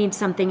like, we need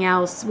something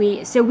else.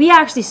 So we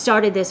actually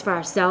started this for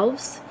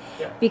ourselves.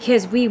 Yeah.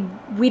 Because we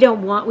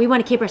want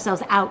to keep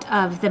ourselves out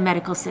of the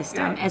medical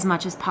system Yeah. as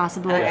much as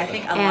possible. And I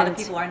think a lot of And-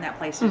 people are in that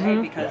place today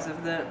because Yeah.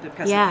 of the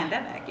Yeah.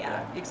 pandemic. Yeah,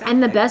 exactly.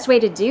 And the best way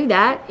to do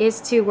that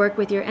is to work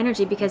with your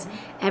energy, because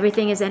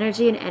everything is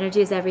energy and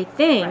energy is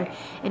everything. Right.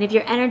 And if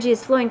your energy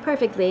is flowing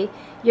perfectly,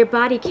 your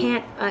body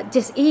can't,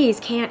 dis-ease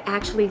can't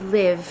actually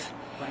live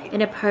Right.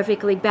 in a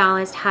perfectly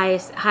balanced, high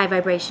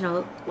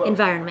vibrational Well,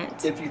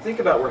 environment. If you think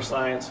about where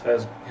science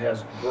has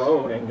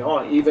grown and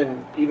gone,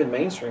 even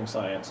mainstream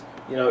science,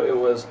 it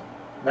was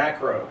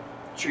macro,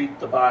 treat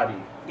the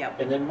body, Yep.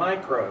 and then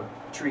micro,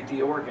 treat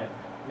the organ.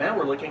 Now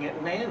we're looking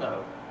at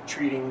nano,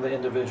 treating the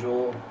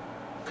individual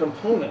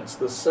components,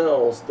 the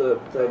cells, the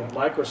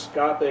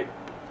microscopic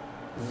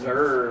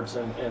nerves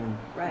and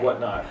Right.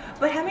 whatnot.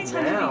 But how many times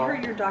have you Now-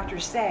 heard your doctor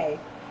say,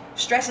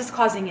 stress is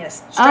causing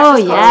this? Oh, Stress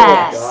is causing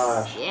yes. this."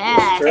 Gosh.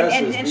 Yes.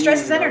 And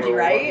stress is the energy, number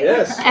one- right?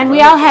 Yes. And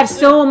we all have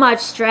so much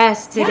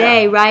stress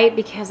today, Yeah. right?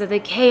 Because of the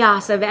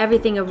chaos of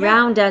everything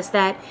around us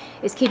that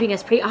is keeping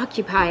us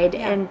preoccupied,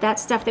 Yeah. and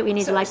that's stuff that we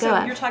need to let go so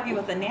of. you're talking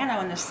about the nano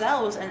and the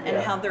cells and Yeah.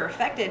 how they're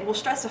affected. Well,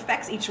 stress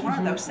affects each one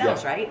of those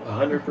cells, right?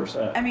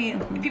 100%. I mean,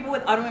 people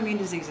with autoimmune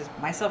diseases,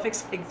 myself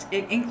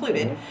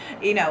included,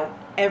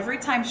 every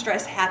time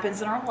stress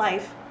happens in our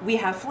life, we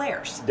have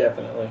flares.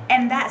 Definitely.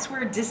 And that's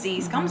where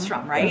disease comes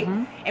from, right?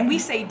 And we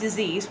say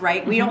disease,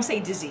 right? We don't say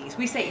disease.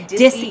 We say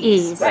Dis-ease,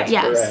 disease. Right?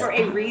 yes. For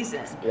a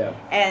reason. Yeah.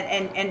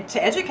 And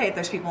to educate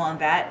those people on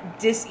that,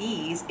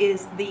 dis-ease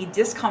is the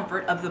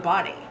discomfort of the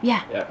body. Yeah.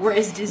 Yeah.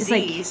 Whereas like-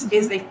 disease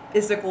is a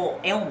physical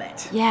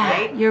ailment. Yeah,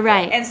 right? you're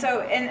right. And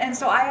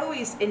so I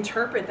always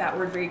interpret that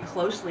word very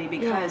closely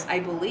because I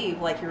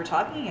believe, like you were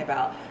talking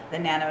about, the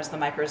nanos, the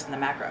micros, and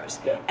the macros.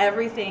 Yeah.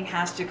 Everything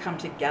has to come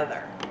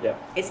together. Yeah.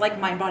 It's like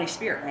mind, body,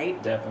 spirit,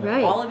 right? Definitely.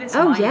 Right. All of it's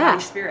Oh, mind, yeah.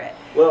 body, spirit.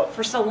 Well,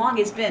 For so long,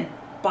 it's been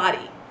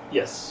body.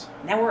 yes.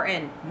 Now we're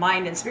in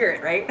mind and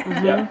spirit, right?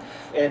 Yeah.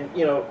 And,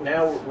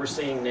 now we're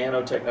seeing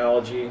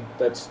nanotechnology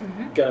that's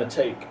going to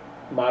take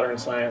modern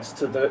science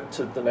to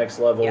the next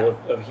level Yeah.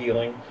 of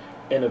healing.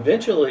 And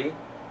eventually,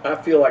 I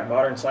feel like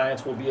modern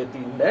science will be at the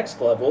next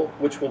level,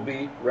 which will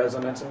be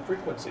resonance and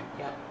frequency.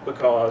 Yeah.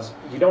 Because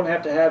you don't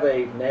have to have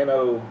a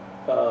nano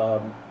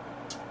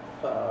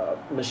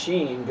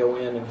machine go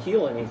in and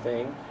heal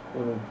anything.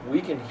 When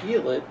we can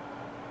heal it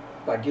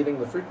by getting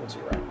the frequency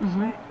right.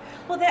 Right.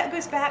 Well, that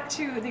goes back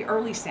to the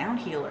early sound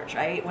healers,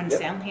 right? When Yep.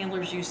 sound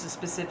healers use the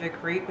specific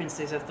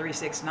frequencies of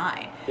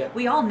 369. Yep.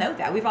 We all know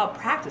that. We've all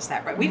practiced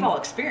that, right? We've all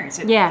experienced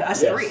it, Yeah.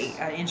 us Yes. three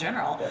in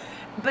general. Yep.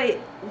 But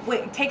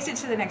what takes it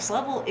to the next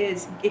level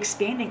is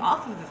expanding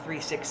off of the 3,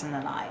 6, and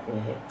the 9.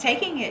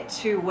 Taking it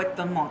to what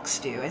the monks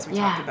do, as we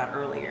talked about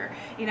earlier.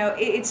 You know,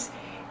 it's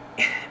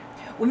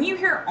when you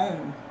hear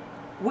Om,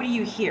 what do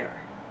you hear?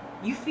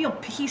 You feel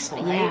peaceful,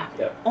 right? Yeah.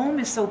 Yep. Om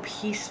is so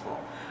peaceful.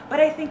 But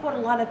I think what a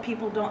lot of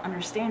people don't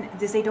understand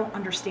is they don't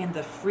understand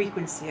the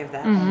frequency of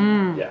that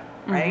Om, Yeah.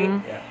 right?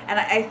 Yeah. And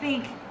I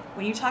think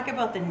when you talk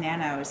about the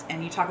nanos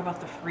and you talk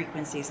about the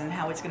frequencies and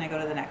how it's going to go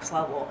to the next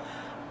level,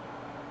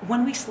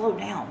 when we slow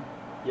down,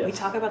 we Yes.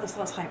 talk about this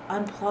last time,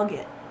 unplug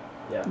it,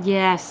 Yeah.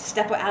 Yes.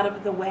 step out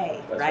of the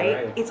way, That's right?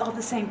 right. It's all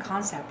the same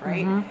concept,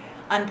 right?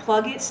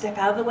 Unplug it, step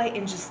out of the way,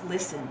 and just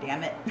listen,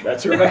 damn it.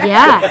 That's right.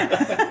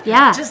 Yeah.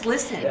 Yeah. Just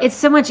listen. Yeah. It's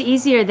so much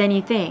easier than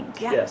you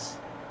think. Yeah. Yes.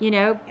 You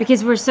know,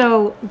 because we're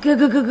so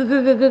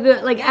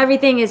like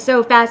everything is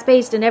so fast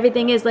paced and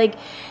everything is like,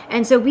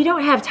 and so we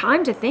don't have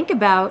time to think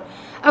about,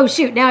 oh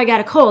shoot, now I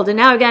got a cold and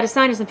now I got a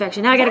sinus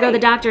infection. Now I got to go to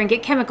the Right. doctor and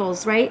get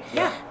chemicals, right?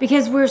 Yeah.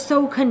 Because we're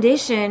so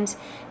conditioned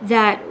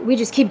that we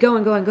just keep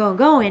going,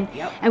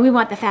 Yep. and we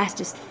want the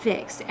fastest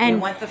fix. We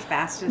And want the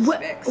fastest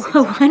fix.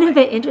 one of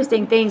the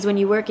interesting things when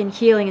you work in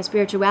healing and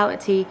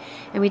spirituality,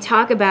 and we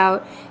talk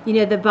about, you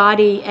know, the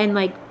body and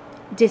like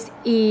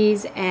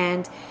dis-ease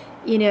and,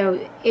 you know,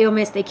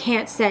 ailments, they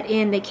can't set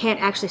in, they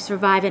can't actually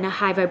survive in a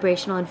high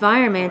vibrational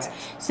environment.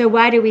 Correct. So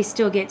why do we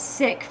still get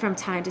sick from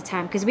time to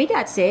time? Because we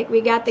got sick, we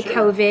got the Sure.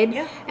 COVID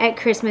Yeah. at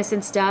Christmas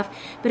and stuff.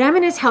 But I'm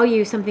going to tell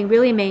you something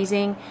really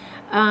amazing.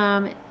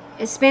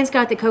 Spence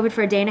got the COVID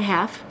for a day and a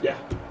half. Yeah.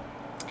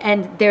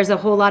 And there's a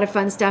whole lot of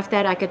fun stuff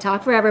that I could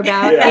talk forever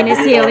about Yeah. in his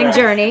healing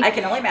journey. I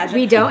can only imagine.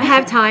 We don't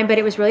have time, but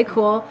it was really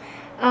cool.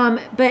 And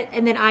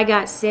then I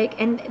got sick.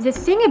 And the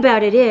thing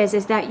about it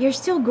is that you're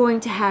still going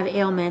to have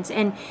ailments.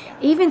 And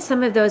even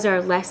some of those are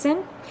a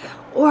lesson,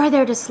 or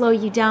they're to slow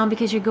you down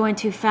because you're going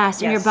too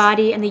fast. And your Yes.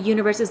 body and the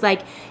universe is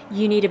like,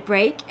 you need a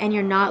break, and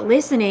you're not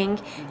listening.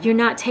 You're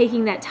not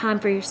taking that time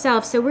for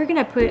yourself. So we're going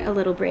to put a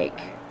little break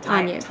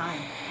on you. Time.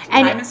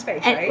 And, Time and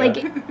space, and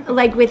right?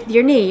 like with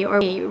your knee or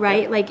me,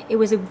 right? Like it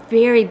was a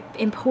very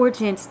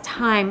important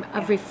time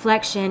of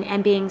reflection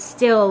and being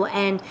still.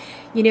 And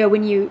you know,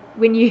 when you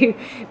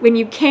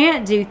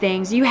can't do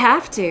things, you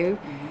have to.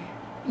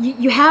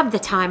 You have the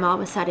time all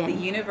of a The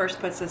sudden. universe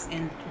puts us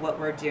in what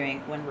we're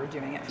doing when we're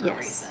doing it for a Yes.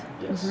 reason.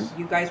 Yes.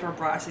 You guys were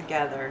brought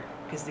together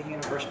because the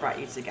universe brought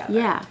you together.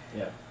 Yeah.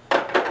 Yeah.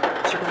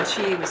 Circle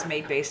Chi was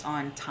made based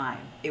on time.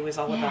 It was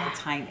all about Yeah. the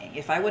timing.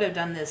 If I would have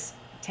done this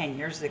 10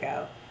 years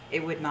ago,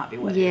 it would not be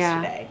what Yeah. it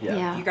is today. Yeah.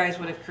 Yeah. You guys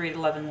would have created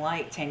Love and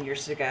Light 10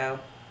 years ago.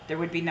 There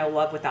would be no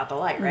love without the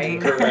light, right?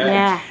 Correct.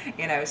 Yeah.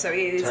 You know, so it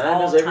is Time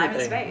all is time and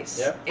everything. space.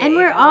 Yep. And It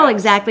we're all goes.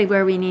 exactly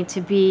where we need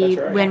to be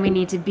That's right. when we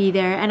need to be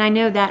there. And I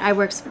know that I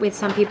work with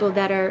some people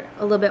that are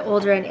a little bit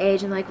older in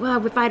age and like,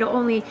 well, if I'd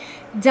only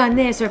done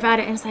this or if I'd,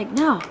 and it's like,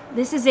 no,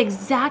 this is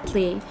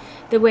exactly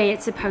the way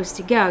it's supposed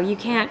to go. You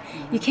can't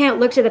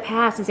look to the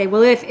past and say,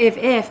 well, if,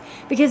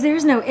 because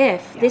there's no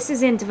if. Yeah. This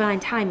is in divine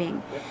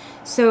timing.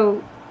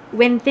 So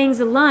when things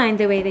align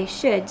the way they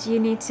should, you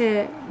need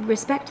to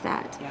respect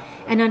that Yeah.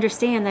 and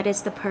understand that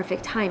it's the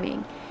perfect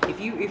timing. If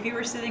you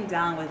were sitting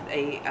down with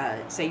a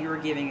say you were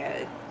giving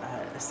a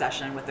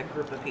session with a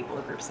group of people,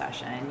 a group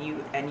session,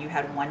 and you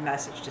had one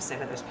message to say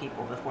to those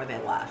people before they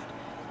left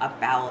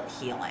about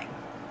healing,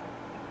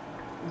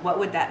 what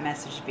would that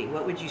message be?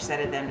 What would you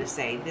say to them to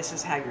say, this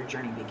is how your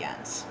journey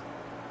begins?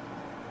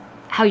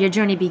 How your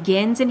journey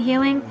begins in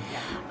healing? Yeah.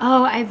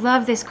 Oh, I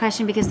love this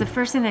question because the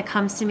first thing that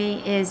comes to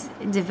me is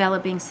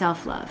developing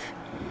self-love.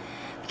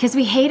 Because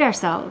we hate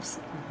ourselves.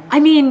 I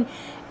mean,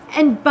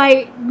 and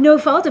by no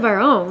fault of our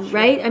own,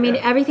 right? I mean,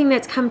 Yeah. everything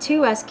that's come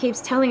to us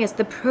keeps telling us,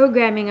 the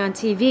programming on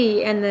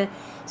TV and the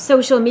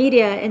social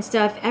media and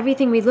stuff,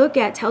 everything we look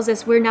at tells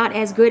us we're not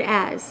as good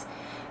as,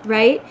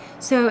 right?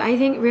 So I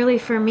think really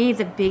for me,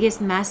 the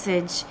biggest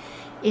message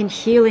in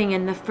healing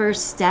and the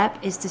first step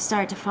is to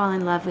start to fall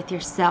in love with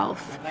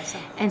yourself. Love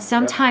myself. And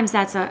sometimes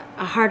that's a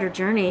harder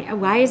journey.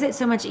 Why is it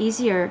so much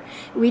easier?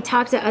 We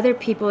talk to other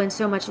people in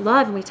so much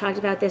love, and we talked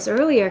about this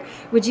earlier.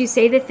 Would you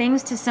say the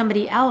things to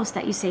somebody else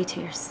that you say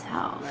to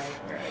yourself?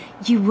 Right.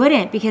 You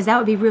wouldn't, because that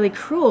would be really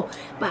cruel.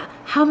 But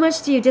how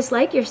much do you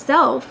dislike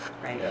yourself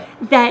Right.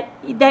 Yeah.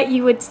 that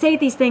you would say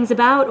these things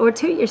about or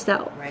to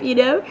yourself, Right. you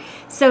know?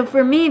 So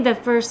for me, the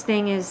first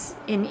thing is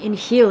in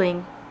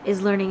healing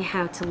is learning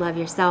how to love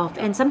yourself.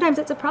 And sometimes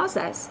it's a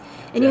process,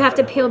 and you have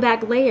to peel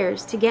back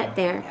layers to get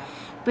there. Yeah.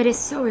 But it's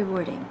so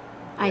rewarding,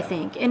 I Yeah.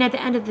 think. And at the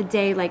end of the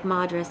day, like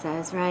Madra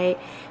says, right,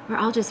 we're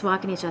all just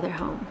walking each other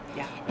home.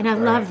 Yeah. And I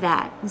Right. love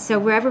that. And so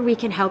wherever we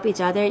can help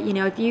each other, you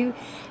know, if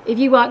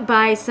you walk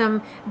by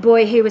some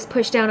boy who was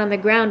pushed down on the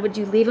ground, would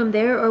you leave him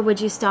there, or would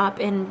you stop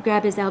and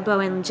grab his elbow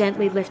and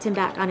gently lift him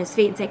back on his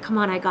feet and say, come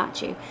on, I got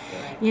you?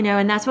 Right. You know,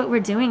 and that's what we're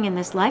doing in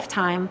this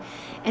lifetime.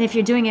 And if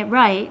you're doing it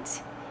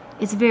right,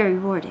 it's very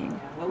rewarding.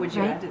 What would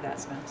you Right. add to that,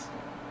 Spence?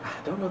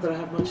 don't know that I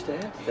have much to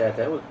add to that.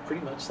 That was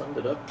pretty much summed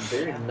it up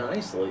very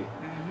nicely.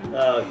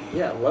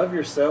 Yeah, love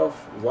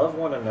yourself, love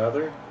one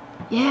another.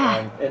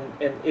 Yeah.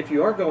 And if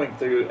you are going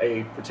through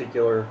a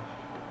particular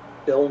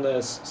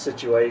illness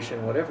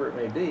situation, whatever it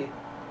may be,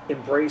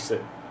 embrace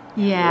it.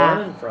 Yeah.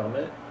 Learn from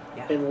it,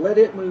 and let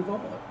it move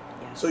on,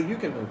 so you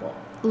can move on.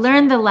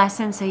 Learn the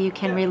lesson so you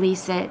can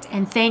release it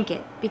and thank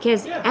it,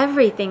 because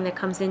everything that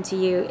comes into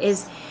you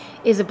is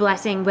a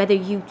blessing, whether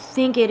you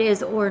think it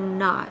is or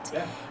not.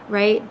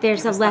 Right?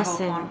 There's a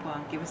lesson.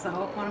 Give us the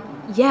whole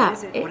quantum. Yeah.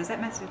 What is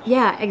that message?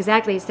 Yeah,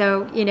 exactly.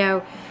 So,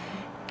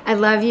 I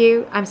love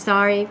you, I'm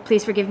sorry,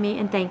 please forgive me,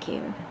 and thank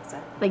you.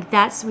 Like,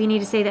 we need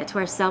to say that to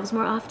ourselves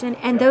more often.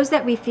 And those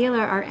that we feel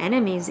are our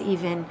enemies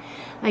even.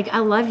 Like, I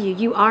love you,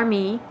 you are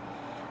me,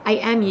 I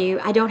am you.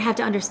 I don't have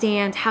to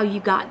understand how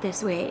you got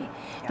this way,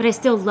 but I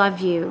still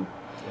love you.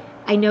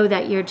 I know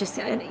that you're just,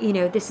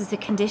 this is a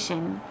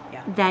condition,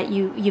 that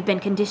you've been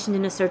conditioned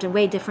in a certain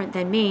way, different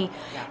than me.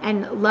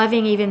 And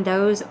loving even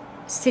those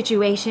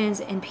situations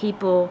and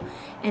people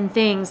and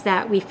things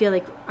that we feel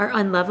like are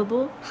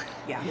unlovable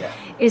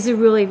is a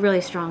really,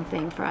 really strong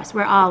thing for us.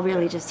 We're all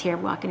really just here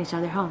walking each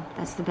other home.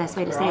 That's the best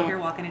way to say it. We're all here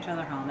walking each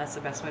other home. That's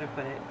the best way to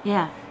put it.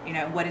 Yeah.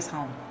 What is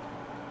home?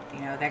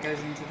 That goes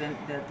into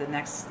the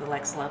next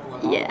level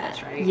of all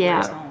this, right? Yeah.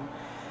 Where's home?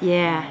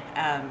 Yeah.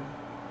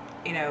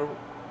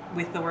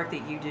 With the work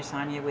that you do,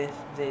 Sonia, with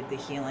the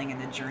healing and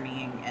the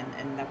journeying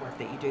and the work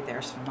that you do there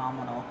is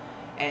phenomenal.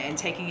 And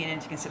taking it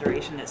into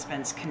consideration that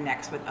Spence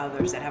connects with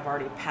others that have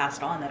already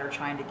passed on, that are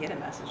trying to get a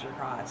message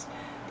across.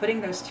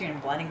 Putting those two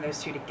and blending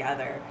those two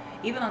together,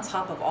 even on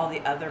top of all the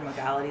other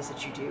modalities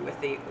that you do with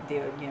the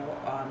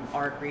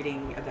aura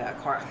reading, the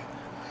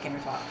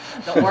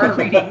aura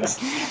readings,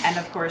 and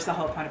of course the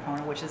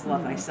Ho'oponopono, which is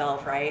love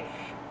thyself, right?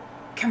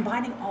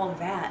 Combining all of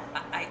that,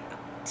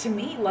 to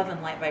me, love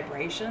and light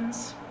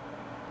vibrations,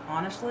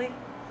 honestly,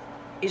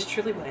 is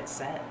truly what it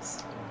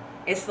says.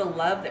 It's the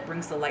love that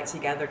brings the light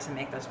together to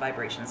make those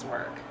vibrations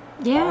work.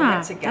 Yeah, all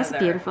that together,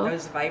 that's beautiful.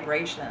 Those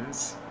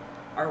vibrations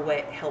are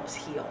what helps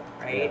heal,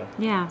 right?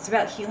 Yeah. It's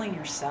about healing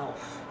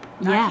yourself.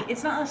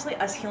 It's not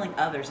necessarily us healing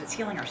others, it's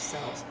healing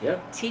ourselves.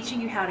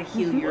 Teaching you how to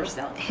heal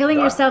yourself. Healing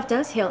yourself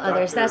does heal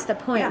others. That's the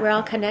point. We're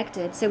all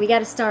connected. So we got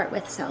to start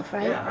with self,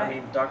 right? Yeah, I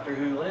mean, Dr.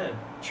 Hu Lin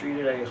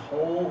treated a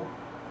whole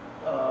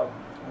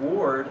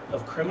ward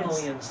of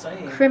criminally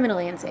insane.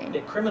 Criminally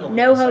insane.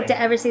 No hope to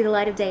ever see the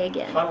light of day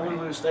again.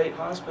 Honolulu State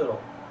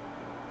Hospital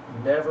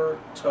never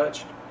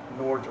touched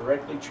nor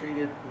directly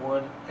treated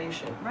one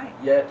patient.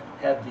 Yet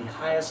had the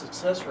highest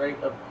success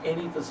rate of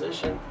any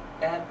physician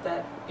at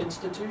that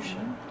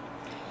institution.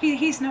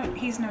 He's no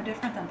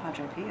different than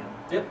Padre Pio.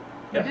 Yep.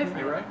 No different.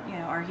 You're right.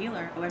 Our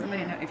healer. Well,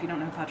 everybody know, if you don't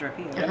know who Padre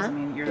Pio is, I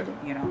mean,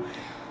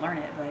 learn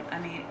it. But I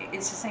mean,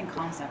 it's the same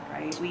concept,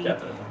 right?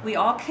 We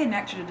all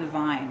connect to the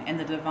divine, and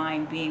the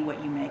divine being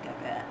what you make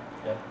of it.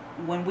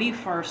 When we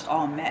first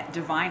all met,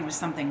 divine was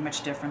something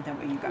much different than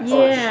what you guys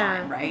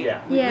define,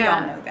 right? We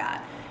all know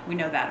that. We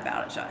know that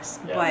about us.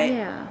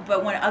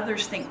 But when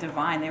others think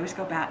divine, they always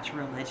go back to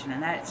religion,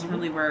 and that's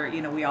really where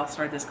we all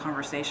started this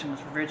conversation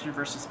with religion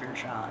versus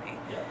spirituality.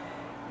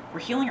 We're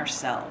healing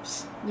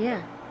ourselves.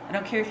 I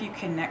don't care if you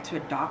connect to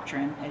a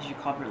doctrine, as you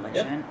call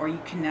religion, or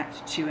you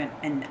connect to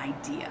an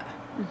idea.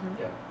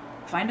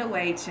 Find a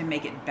way to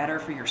make it better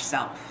for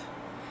yourself.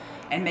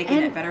 And making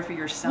it better for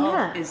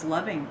yourself is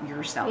loving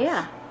yourself.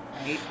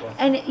 Right?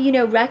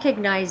 And,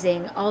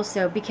 recognizing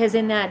also, because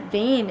in that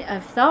vein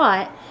of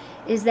thought,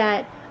 is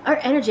that our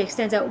energy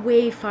extends out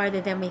way farther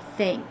than we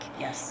think.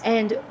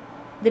 And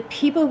the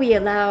people we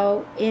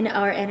allow in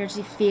our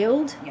energy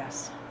field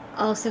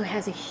also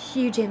has a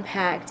huge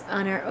impact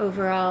on our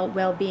overall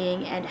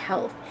well-being and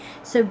health.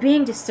 So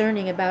being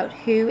discerning about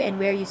who and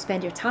where you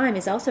spend your time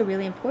is also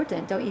really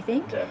important, don't you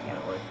think?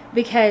 Definitely.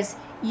 Because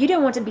you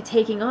don't want to be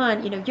taking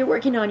on, you're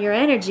working on your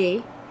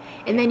energy,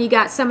 and then you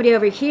got somebody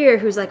over here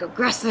who's like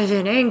aggressive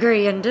and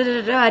angry and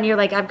and you're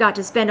like, I've got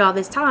to spend all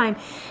this time.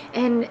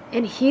 And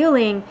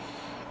healing,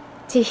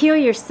 to heal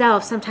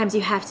yourself, sometimes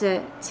you have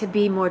to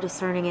be more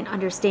discerning and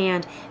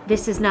understand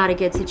this is not a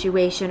good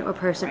situation or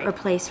person or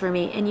place for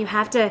me. And you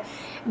have to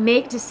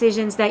make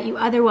decisions that you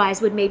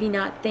otherwise would maybe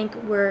not think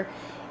were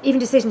even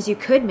decisions you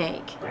could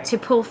make to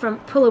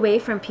pull away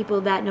from people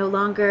that no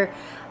longer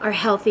are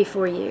healthy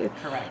for you.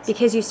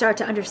 Because you start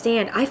to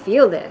understand, I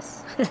feel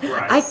this.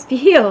 I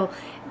feel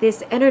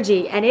this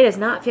energy and it does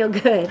not feel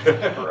good.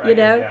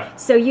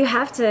 So you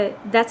have to,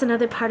 that's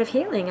another part of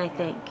healing, I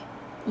think.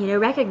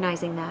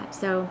 Recognizing that.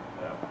 So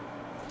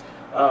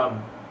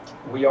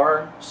we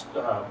are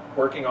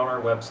working on our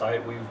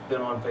website. We've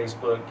been on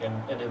Facebook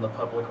and in the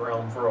public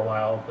realm for a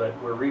while, but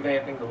we're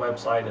revamping the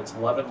website. It's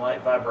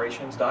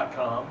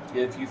loveandlightvibrations.com.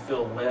 If you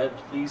feel led,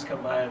 please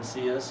come by and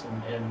see us,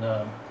 and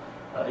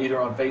either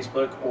on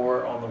Facebook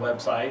or on the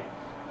website.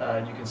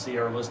 You can see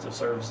our list of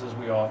services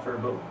we offer,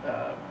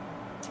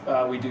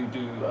 but we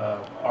do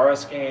aura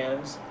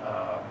scans,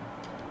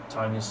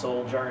 Tanya's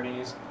soul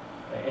journeys,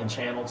 and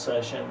channeled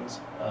sessions,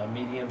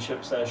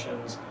 mediumship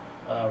sessions.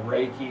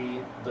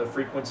 Reiki, the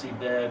frequency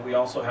bed. We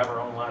also have our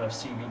own line of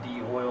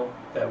CBD oil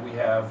that we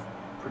have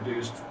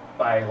produced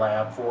by a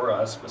lab for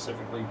us,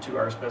 specifically to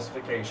our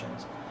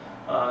specifications.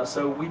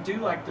 So we do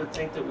like to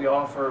think that we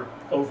offer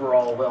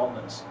overall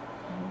wellness.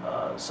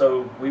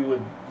 So we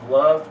would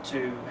love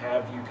to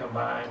have you come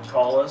by and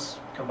call us,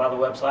 come by the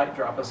website,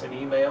 drop us an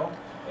email,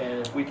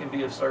 and if we can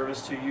be of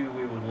service to you,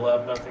 we would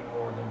love nothing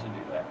more than to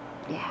do that.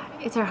 Yeah,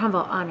 it's our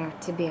humble honor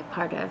to be a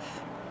part of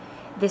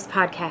this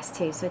podcast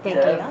too, so thank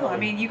you. No, I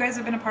mean, you guys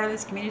have been a part of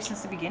this community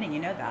since the beginning, you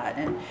know that,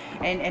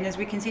 and as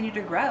we continue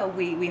to grow,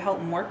 we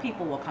hope more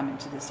people will come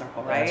into this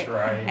circle, right? That's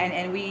right.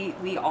 And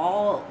we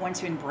all want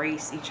to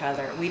embrace each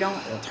other. We don't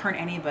turn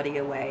anybody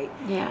away.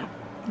 Yeah.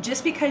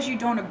 Just because you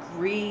don't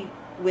agree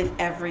with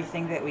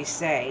everything that we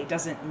say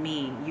doesn't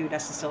mean you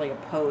necessarily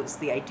oppose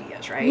the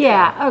ideas, right?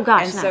 Yeah. Oh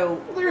gosh. And no. so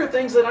Well, there are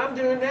things that I'm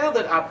doing now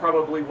that I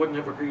probably wouldn't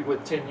have agreed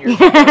with 10 years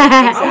ago.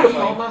 I would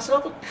call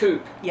myself a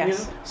kook.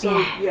 Yes. You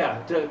know?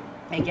 So,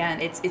 again,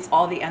 it's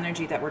all the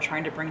energy that we're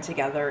trying to bring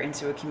together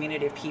into a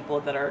community of people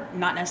that are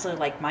not necessarily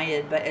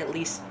like-minded, but at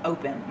least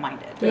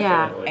open-minded.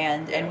 Yeah. definitely.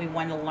 And we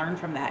want to learn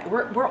from that.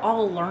 We're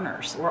all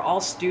learners. We're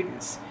all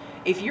students.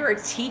 If you're a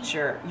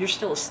teacher, you're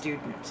still a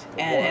student.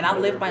 And I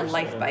live my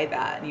life 100%. by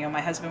that. You know, my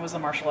husband was a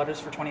martial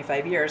artist for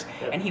 25 years,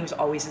 Yep. and he was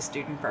always a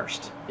student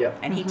first. Yep.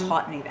 And he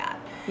taught me that.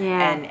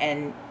 Yeah.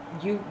 And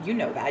you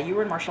know that. You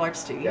were in martial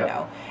arts too, you Yep.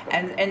 know.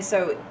 And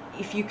so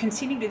if you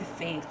continue to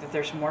think that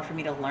there's more for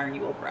me to learn,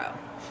 you will grow.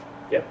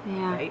 Yep.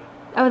 Yeah. Right?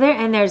 Oh,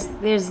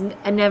 there's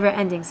a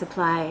never-ending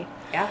supply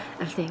Yeah.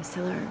 of things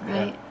to learn,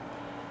 right?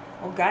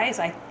 Well, guys,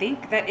 I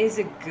think that is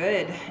a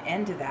good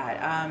end to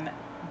that.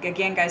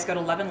 Again, guys, go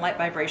to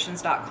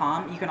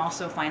loveandlightvibrations.com. You can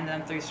also find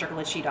them through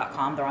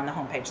circleofchi.com. They're on the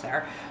homepage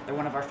there. They're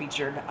one of our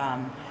featured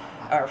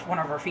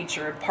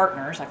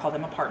partners. I call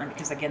them a partner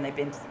because, again, they've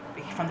been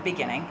from the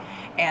beginning.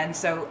 And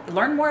so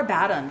learn more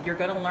about them. You're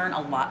going to learn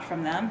a lot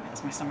from them,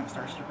 as my stomach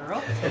starts to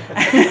grow.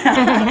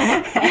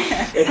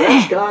 And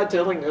that's God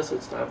telling us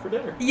it's time for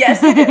dinner.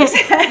 Yes, it is.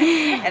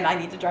 And I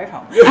need to drive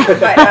home.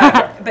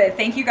 But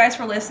thank you guys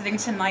for listening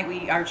tonight.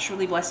 We are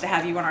truly blessed to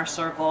have you in our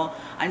circle.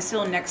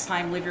 Until next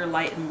time, live your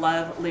light in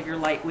love, live your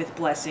light with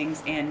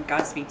blessings, and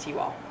Godspeed to you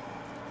all.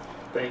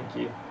 Thank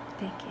you.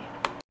 Thank you.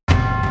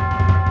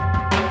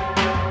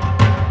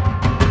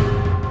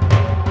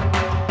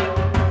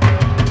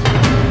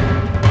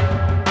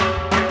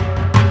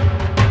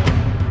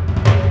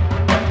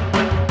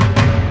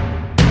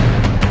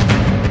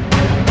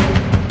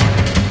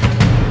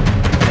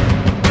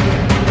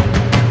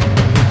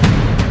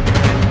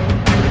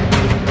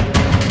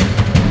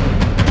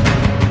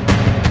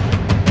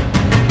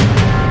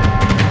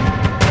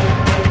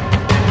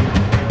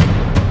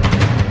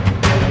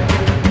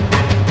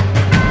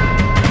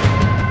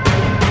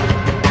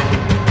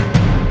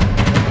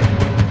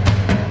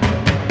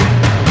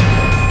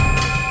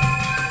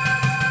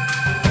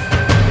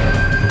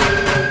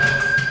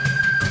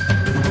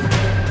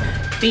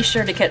 Be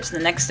sure to catch the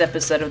next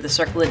episode of the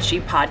Circle of Chi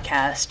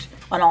podcast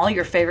on all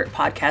your favorite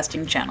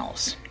podcasting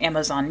channels: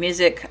 Amazon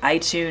Music,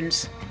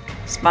 iTunes,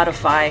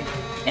 Spotify,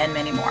 and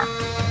many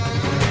more.